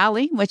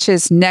finale, which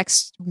is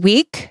next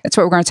week. That's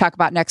what we're going to talk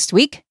about next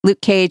week.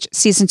 Luke Cage,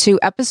 Season 2,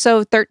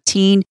 Episode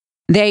 13,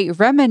 They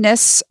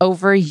Reminisce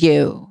Over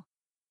You.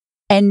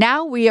 And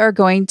now we are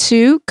going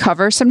to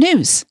cover some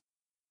news.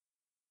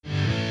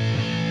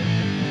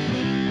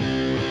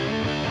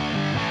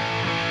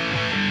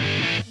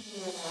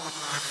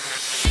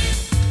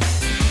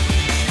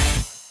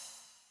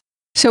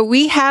 So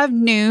we have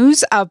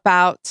news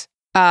about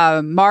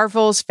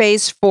Marvel's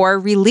Phase 4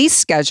 release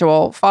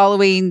schedule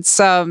following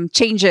some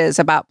changes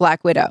about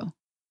Black Widow.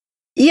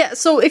 Yeah,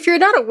 so if you're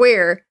not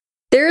aware,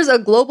 there's a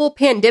global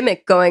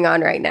pandemic going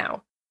on right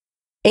now.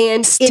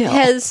 And It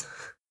has...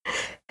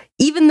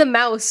 Even the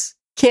mouse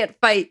can't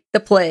fight the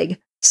plague.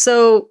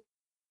 So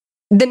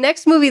the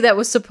next movie that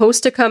was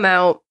supposed to come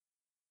out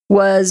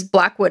was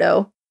Black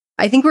Widow.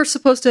 I think we're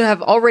supposed to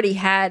have already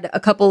had a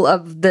couple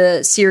of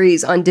the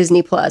series on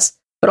Disney+.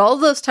 But all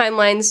of those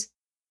timelines,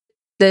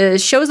 the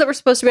shows that were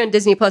supposed to be on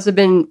Disney Plus have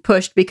been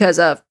pushed because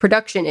of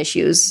production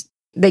issues.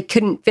 They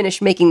couldn't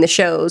finish making the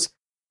shows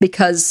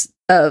because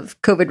of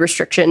COVID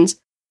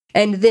restrictions.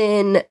 And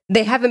then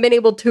they haven't been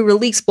able to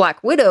release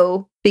Black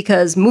Widow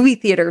because movie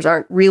theaters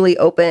aren't really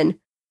open.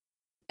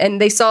 And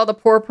they saw the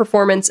poor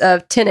performance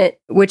of Tenet,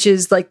 which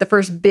is like the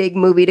first big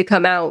movie to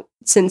come out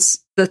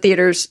since the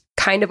theaters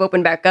kind of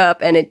opened back up,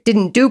 and it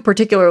didn't do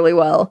particularly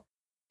well.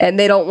 And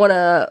they don't want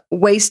to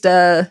waste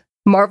a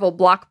Marvel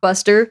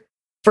blockbuster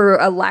for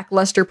a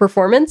lackluster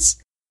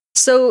performance.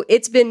 So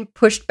it's been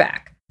pushed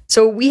back.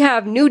 So we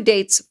have new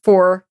dates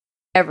for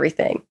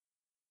everything.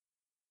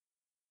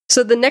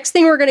 So the next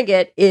thing we're going to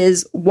get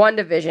is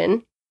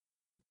WandaVision,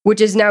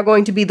 which is now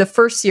going to be the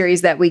first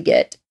series that we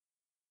get.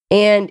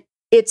 And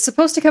it's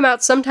supposed to come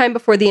out sometime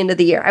before the end of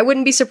the year. I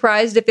wouldn't be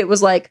surprised if it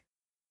was like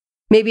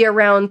maybe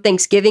around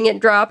Thanksgiving it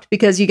dropped,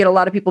 because you get a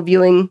lot of people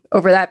viewing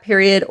over that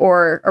period,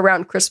 or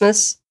around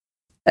Christmas.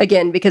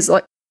 Again, because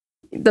like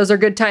those are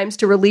good times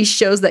to release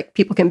shows that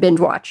people can binge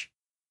watch.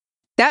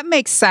 That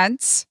makes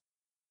sense.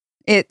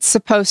 It's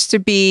supposed to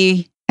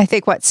be, I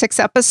think, 6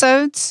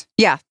 episodes?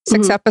 Yeah,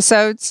 6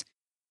 episodes.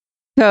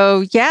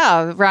 So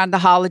yeah, around the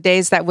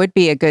holidays, that would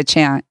be a good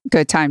time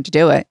to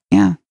do it.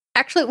 Yeah.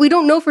 Actually, we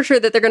don't know for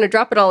sure that they're going to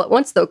drop it all at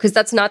once, though, because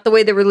that's not the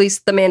way they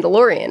released The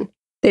Mandalorian.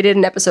 They did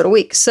an episode a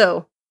week.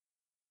 So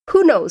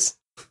who knows?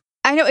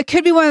 I know it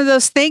could be one of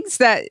those things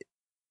that,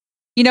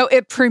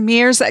 it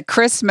premieres at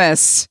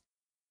Christmas.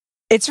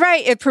 It's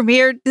right. It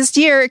premiered this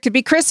year. It could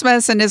be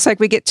Christmas. And it's like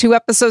we get 2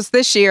 episodes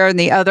this year and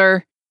the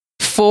other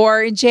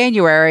 4 in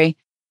January.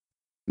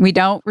 We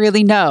don't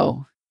really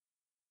know.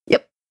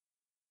 Yep.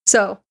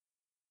 So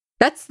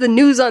that's the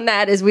news on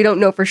that, is we don't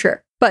know for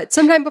sure. But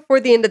sometime before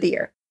the end of the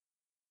year.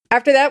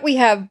 After that, we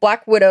have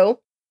Black Widow,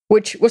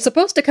 which was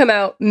supposed to come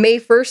out May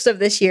 1st of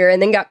this year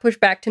and then got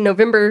pushed back to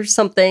November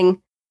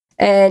something.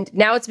 And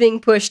now it's being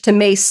pushed to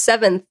May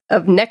 7th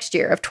of next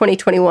year, of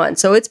 2021.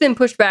 So it's been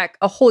pushed back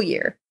a whole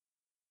year.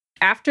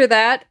 After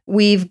that,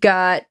 we've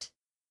got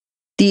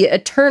The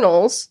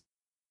Eternals.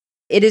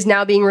 It is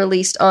now being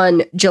released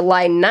on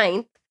July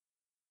 9th.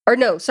 Or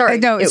no, sorry.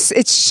 No,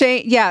 it's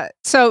Shang. Yeah.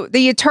 So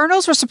The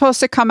Eternals were supposed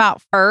to come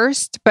out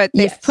first, but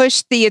they've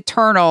pushed The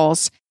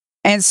Eternals.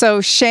 And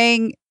so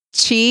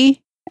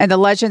Shang-Chi and the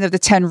Legend of the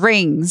Ten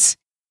Rings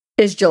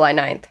is July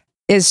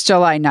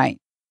 9th.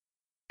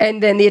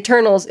 And then The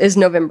Eternals is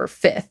November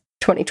 5th,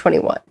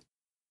 2021.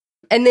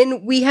 And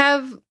then we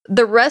have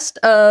the rest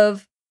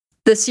of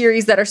the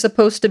series that are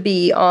supposed to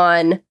be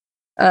on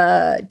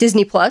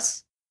Disney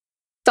Plus.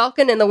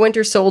 Falcon and the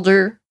Winter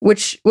Soldier,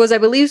 which was, I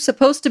believe,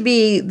 supposed to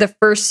be the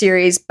first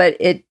series, but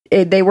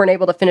they weren't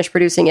able to finish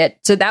producing it.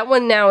 So that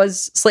one now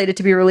is slated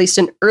to be released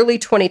in early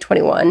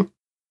 2021.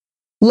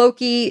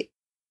 Loki,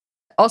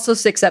 also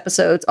 6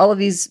 episodes. All of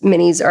these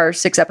minis are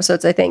 6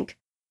 episodes, I think.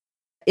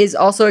 Is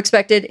also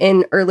expected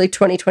in early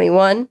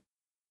 2021.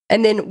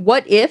 And then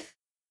What If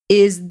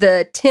is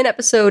the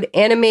 10-episode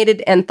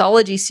animated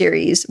anthology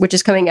series, which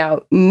is coming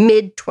out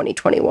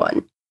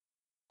mid-2021.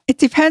 It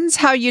depends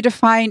how you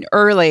define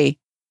early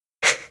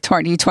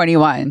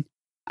 2021.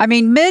 I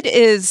mean, mid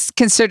is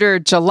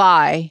considered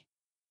July.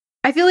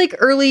 I feel like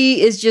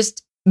early is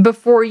just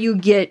before you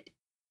get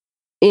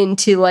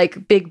into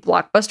like big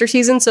blockbuster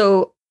season.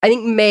 So I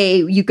think May,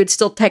 you could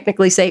still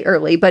technically say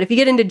early, but if you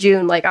get into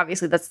June, like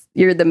obviously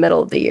you're the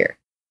middle of the year.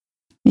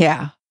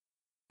 Yeah.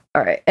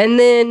 All right. And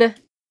then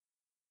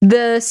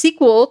the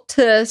sequel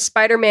to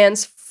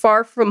Spider-Man's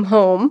Far From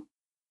Home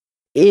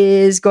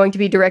is going to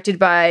be directed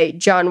by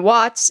John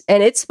Watts,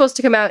 and it's supposed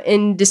to come out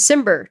in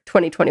December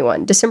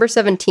 2021, December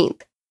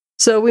 17th.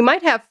 So we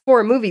might have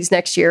 4 movies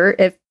next year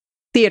if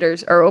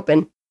theaters are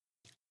open.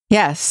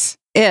 Yes,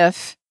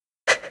 if.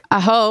 I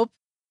hope.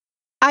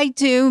 I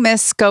do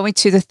miss going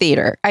to the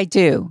theater. I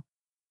do.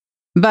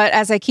 But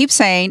as I keep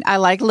saying, I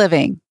like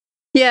living.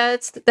 Yeah,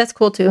 that's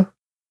cool too.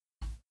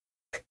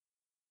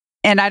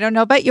 And I don't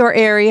know about your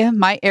area.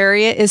 My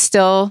area is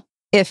still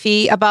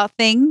iffy about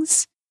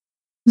things.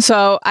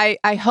 So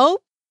I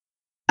hope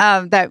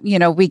that,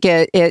 we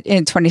get it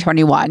in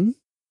 2021.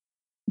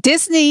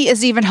 Disney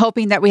is even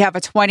hoping that we have a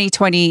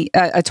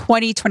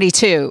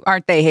 2022,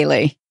 aren't they,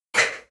 Haley?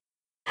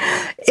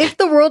 If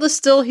the world is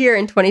still here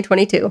in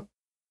 2022,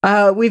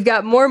 we've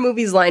got more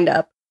movies lined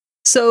up.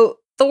 So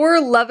Thor: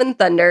 Love and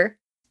Thunder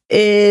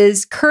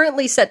is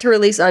currently set to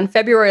release on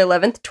February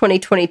 11th,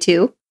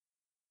 2022.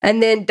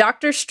 And then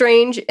Doctor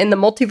Strange in the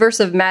Multiverse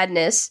of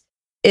Madness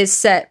is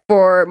set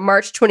for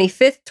March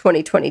 25th,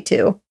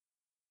 2022.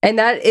 And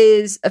that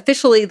is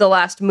officially the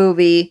last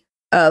movie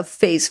of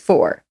Phase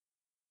 4.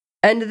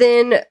 And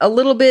then a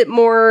little bit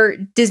more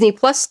Disney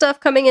Plus stuff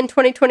coming in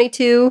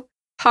 2022.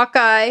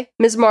 Hawkeye,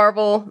 Ms.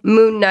 Marvel,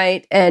 Moon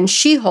Knight, and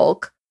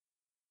She-Hulk.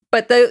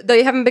 But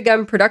they haven't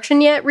begun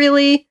production yet,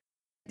 really.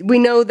 We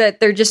know that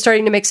they're just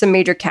starting to make some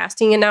major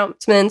casting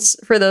announcements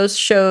for those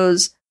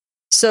shows.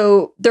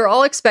 So they're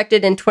all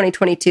expected in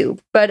 2022.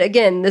 But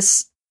again,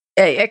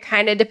 it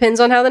kind of depends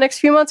on how the next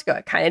few months go.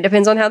 It kind of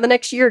depends on how the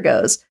next year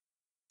goes.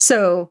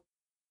 So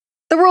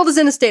the world is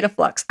in a state of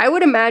flux. I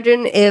would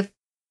imagine if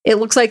it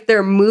looks like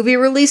their movie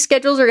release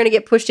schedules are going to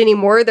get pushed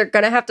anymore, they're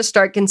going to have to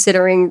start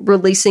considering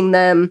releasing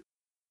them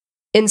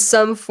in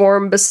some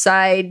form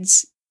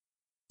besides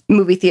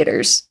movie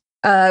theaters.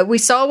 We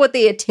saw what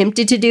they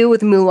attempted to do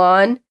with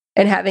Mulan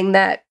and having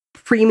that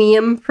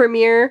premium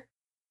premiere,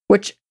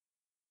 which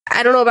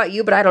I don't know about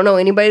you, but I don't know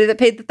anybody that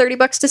paid the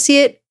 $30 to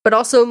see it. But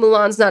also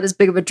Mulan's not as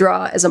big of a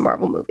draw as a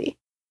Marvel movie.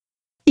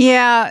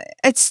 Yeah,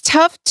 it's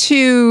tough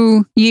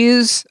to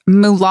use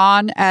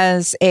Mulan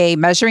as a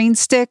measuring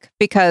stick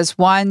because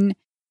one,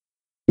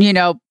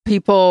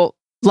 people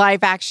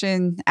live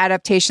action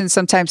adaptations,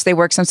 sometimes they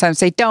work, sometimes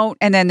they don't.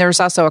 And then there's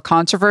also a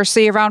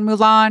controversy around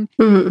Mulan.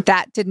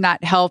 That did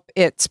not help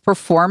its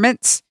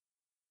performance.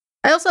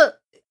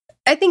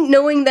 I think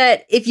knowing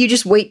that if you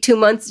just wait 2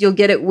 months, you'll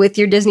get it with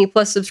your Disney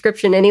Plus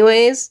subscription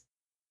anyways,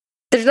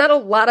 there's not a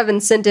lot of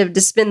incentive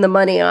to spend the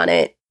money on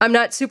it. I'm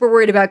not super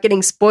worried about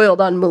getting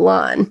spoiled on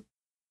Mulan.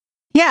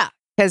 Yeah,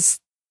 because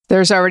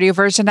there's already a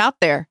version out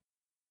there.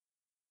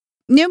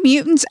 New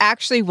Mutants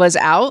actually was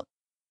out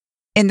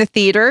in the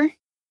theater.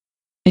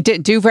 It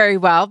didn't do very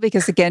well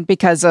because of,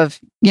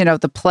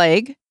 the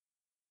plague.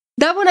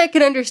 That one I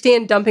could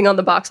understand dumping on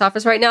the box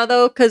office right now,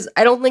 though, because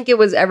I don't think it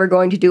was ever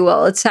going to do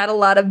well. It's had a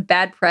lot of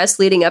bad press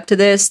leading up to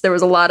this. There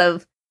was a lot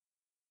of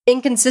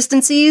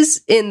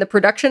inconsistencies in the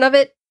production of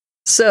it.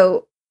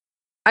 So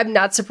I'm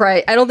not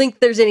surprised. I don't think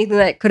there's anything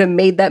that could have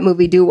made that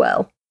movie do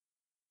well.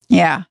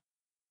 Yeah.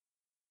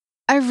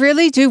 I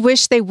really do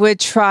wish they would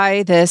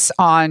try this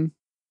on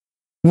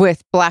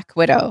with Black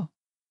Widow.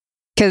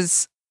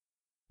 Because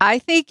I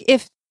think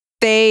if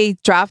they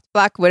dropped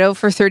Black Widow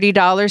for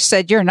 $30,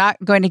 said you're not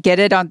going to get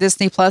it on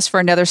Disney Plus for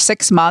another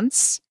 6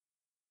 months,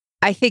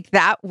 I think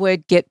that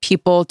would get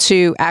people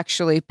to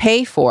actually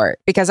pay for it,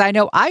 because I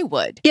know I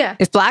would. Yeah.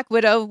 If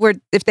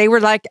if they were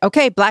like,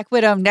 okay, Black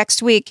Widow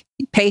next week,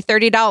 pay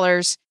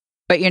 $30,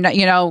 but you're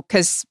not,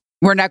 because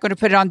we're not going to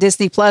put it on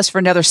Disney Plus for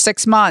another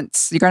 6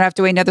 months. You're going to have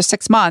to wait another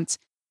 6 months.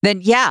 Then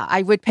yeah,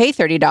 I would pay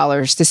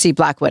 $30 to see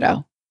Black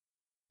Widow.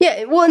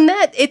 Yeah. Well, and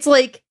it's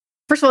like,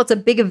 first of all, it's a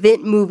big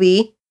event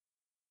movie.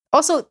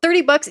 Also,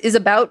 $30 is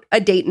about a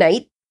date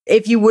night.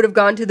 If you would have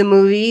gone to the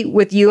movie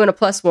with you and a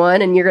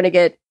 +1, and you're going to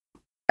get,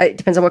 it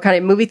depends on what kind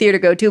of movie theater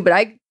to go to, but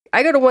I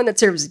go to one that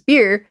serves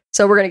beer,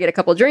 so we're going to get a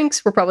couple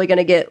drinks. We're probably going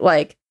to get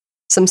like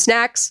some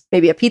snacks,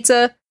 maybe a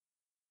pizza.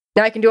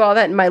 Now I can do all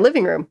that in my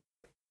living room.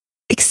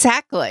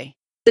 Exactly.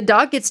 The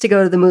dog gets to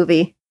go to the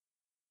movie.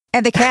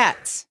 And the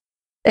cats.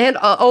 And,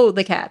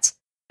 the cats.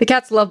 The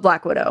cats love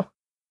Black Widow.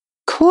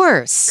 Of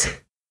course.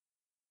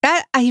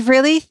 That I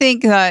really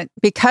think that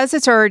because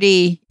it's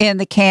already in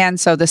the can,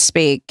 so to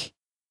speak,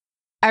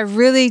 I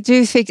really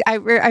do think I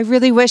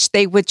really wish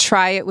they would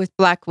try it with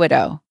Black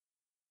Widow.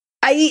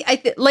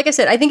 Like I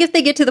said, I think if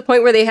they get to the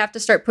point where they have to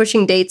start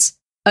pushing dates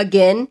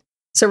again.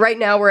 So right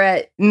now we're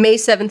at May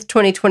 7th,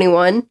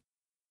 2021,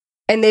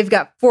 and they've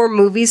got 4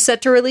 movies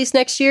set to release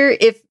next year.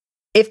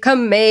 If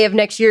come May of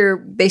next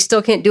year they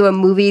still can't do a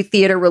movie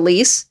theater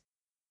release,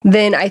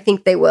 then I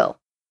think they will.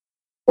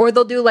 Or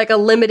they'll do like a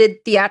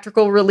limited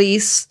theatrical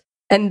release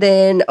and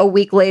then a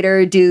week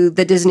later do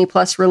the Disney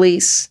Plus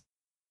release.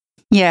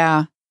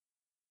 Yeah.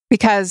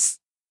 Because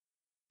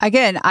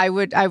again, I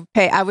would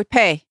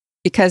pay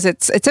because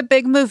it's a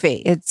big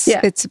movie. It's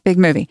a big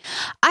movie.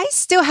 I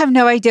still have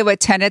no idea what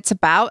Tenet's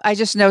about. I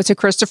just know it's a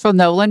Christopher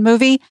Nolan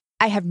movie.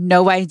 I have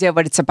no idea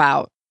what it's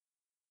about.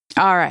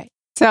 All right.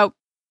 So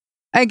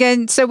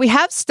again, we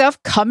have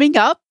stuff coming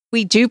up.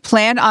 We do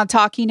plan on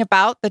talking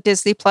about the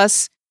Disney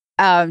Plus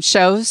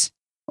shows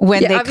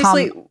when they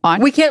come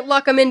on. We can't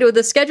lock them into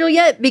the schedule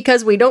yet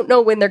because we don't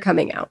know when they're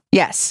coming out.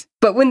 Yes.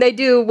 But when they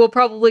do, we'll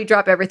probably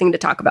drop everything to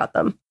talk about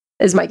them,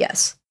 is my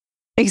guess.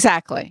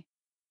 Exactly.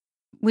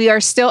 We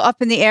are still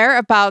up in the air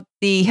about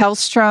the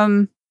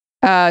Hellstrom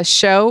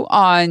show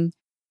on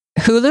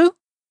Hulu.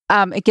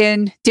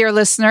 Again, dear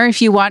listener,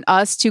 if you want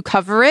us to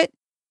cover it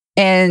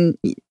and,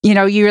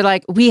 you're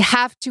like, we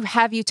have to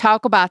have you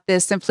talk about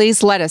this, then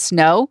please let us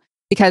know,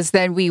 because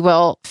then we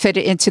will fit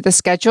it into the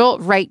schedule.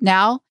 Right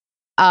now,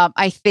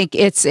 I think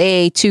it's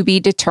a to be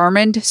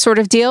determined sort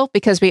of deal,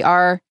 because we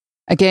are,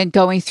 again,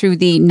 going through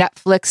the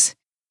Netflix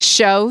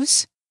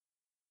shows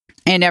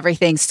and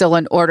everything's still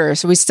in order.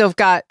 So we still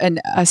got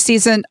a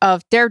season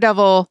of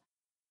Daredevil,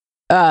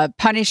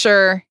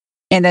 Punisher,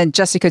 and then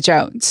Jessica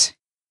Jones.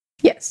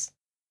 Yes.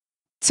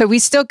 So we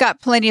still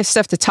got plenty of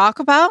stuff to talk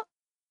about.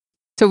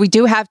 So we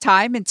do have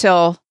time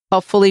until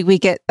hopefully we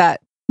get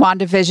that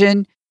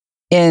WandaVision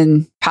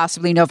in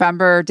possibly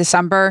November,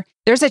 December.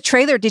 There's a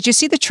trailer. Did you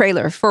see the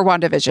trailer for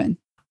WandaVision?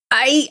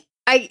 I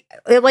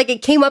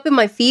it came up in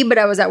my feed, but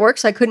I was at work,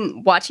 so I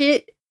couldn't watch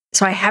it.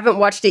 So I haven't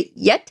watched it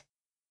yet.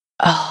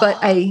 Oh. But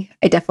I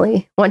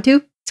definitely want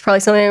to. It's probably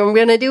something I'm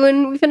going to do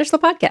when we finish the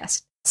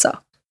podcast. So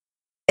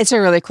it's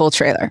a really cool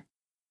trailer.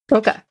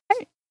 Okay.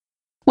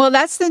 Well,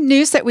 that's the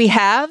news that we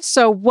have.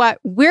 So what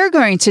we're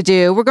going to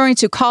do, we're going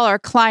to call our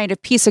client a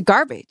piece of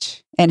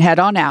garbage and head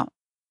on out.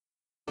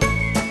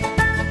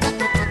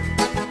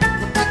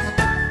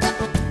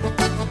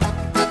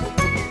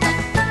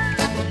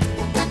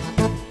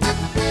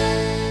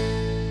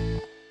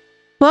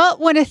 Well, I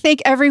want to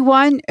thank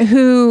everyone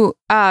who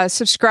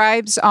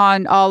subscribes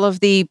on all of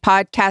the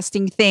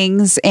podcasting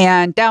things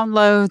and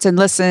downloads and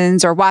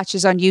listens or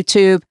watches on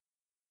YouTube.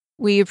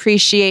 We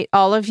appreciate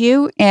all of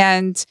you,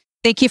 and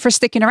thank you for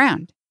sticking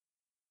around.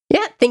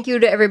 Yeah, thank you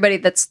to everybody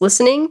that's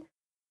listening.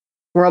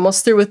 We're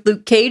almost through with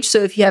Luke Cage, so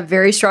if you have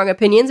very strong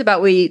opinions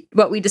about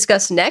what we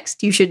discuss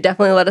next, you should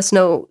definitely let us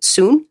know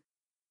soon.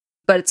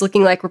 But it's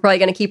looking like we're probably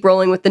going to keep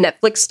rolling with the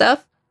Netflix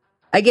stuff.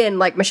 Again,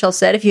 like Michelle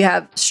said, if you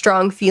have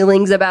strong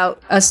feelings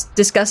about us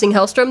discussing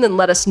Hellstrom, then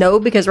let us know,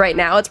 because right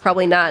now it's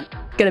probably not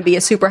going to be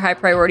a super high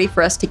priority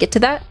for us to get to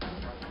that.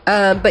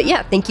 But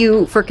yeah, thank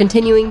you for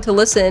continuing to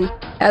listen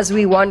as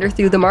we wander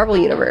through the Marvel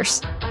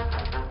Universe.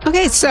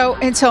 Okay, so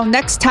until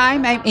next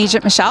time, I'm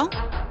Agent Michelle.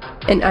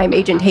 And I'm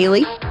Agent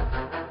Haley.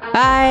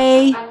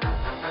 Bye.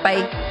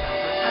 Bye.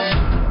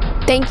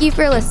 Thank you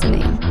for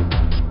listening.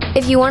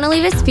 If you want to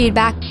leave us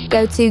feedback,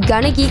 go to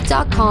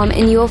gonnageek.com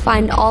and you will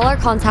find all our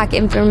contact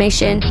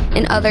information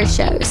and other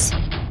shows.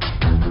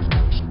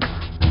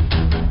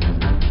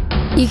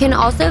 You can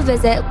also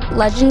visit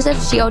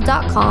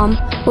legendsofshield.com,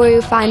 where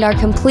you'll find our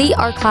complete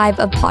archive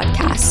of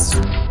podcasts.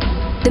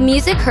 The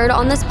music heard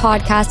on this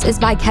podcast is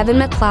by Kevin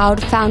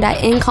MacLeod, found at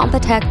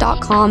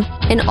incompetech.com,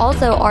 and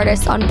also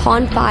artists on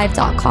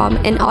pond5.com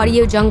and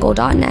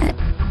audiojungle.net.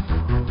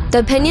 The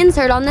opinions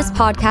heard on this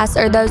podcast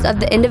are those of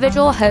the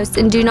individual hosts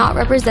and do not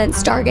represent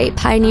Stargate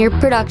Pioneer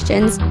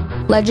Productions,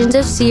 Legends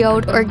of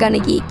S.H.I.E.L.D., or Gonna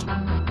Geek.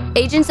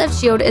 Agents of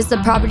S.H.I.E.L.D. is the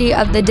property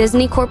of the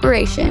Disney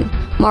Corporation,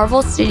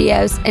 Marvel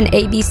Studios, and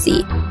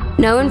ABC.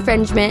 No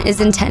infringement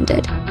is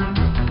intended.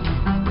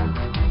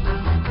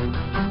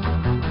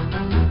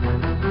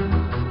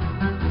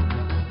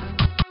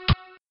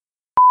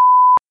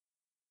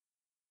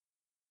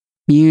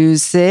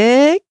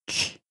 Music.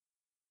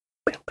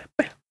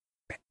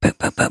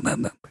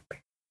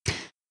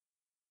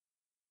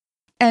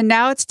 And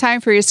now it's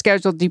time for your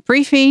scheduled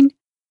debriefing.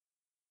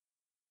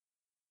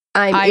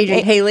 I'm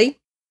Agent Haley.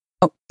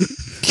 Oh.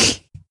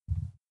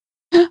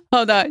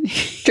 Hold on.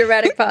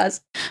 Dramatic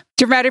pause.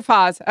 Dramatic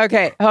pause.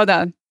 Okay, hold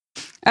on.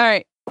 All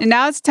right. And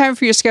now it's time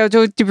for your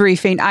scheduled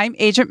debriefing. I'm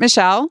Agent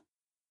Michelle.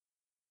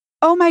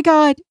 Oh my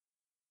God.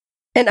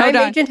 And I'm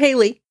Agent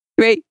Haley.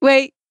 Wait.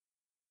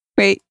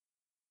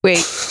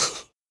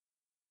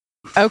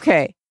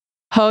 Okay.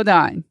 Hold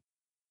on.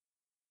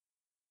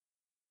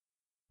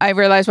 I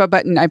realized what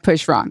button I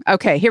pushed wrong.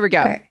 Okay, here we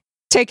go. Right.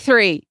 Take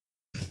 3.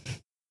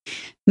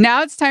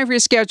 Now it's time for your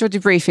scheduled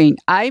debriefing.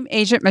 I'm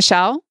Agent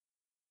Michelle.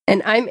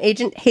 And I'm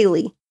Agent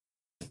Haley.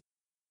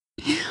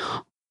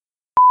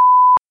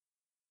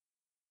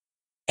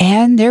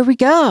 And there we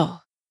go.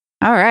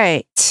 All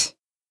right.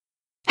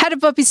 Had a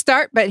bumpy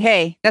start, but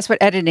hey, that's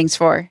what editing's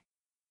for.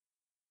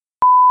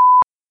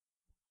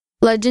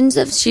 Legends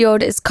of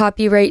S.H.I.E.L.D. is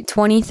copyright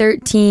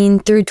 2013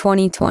 through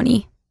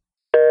 2020.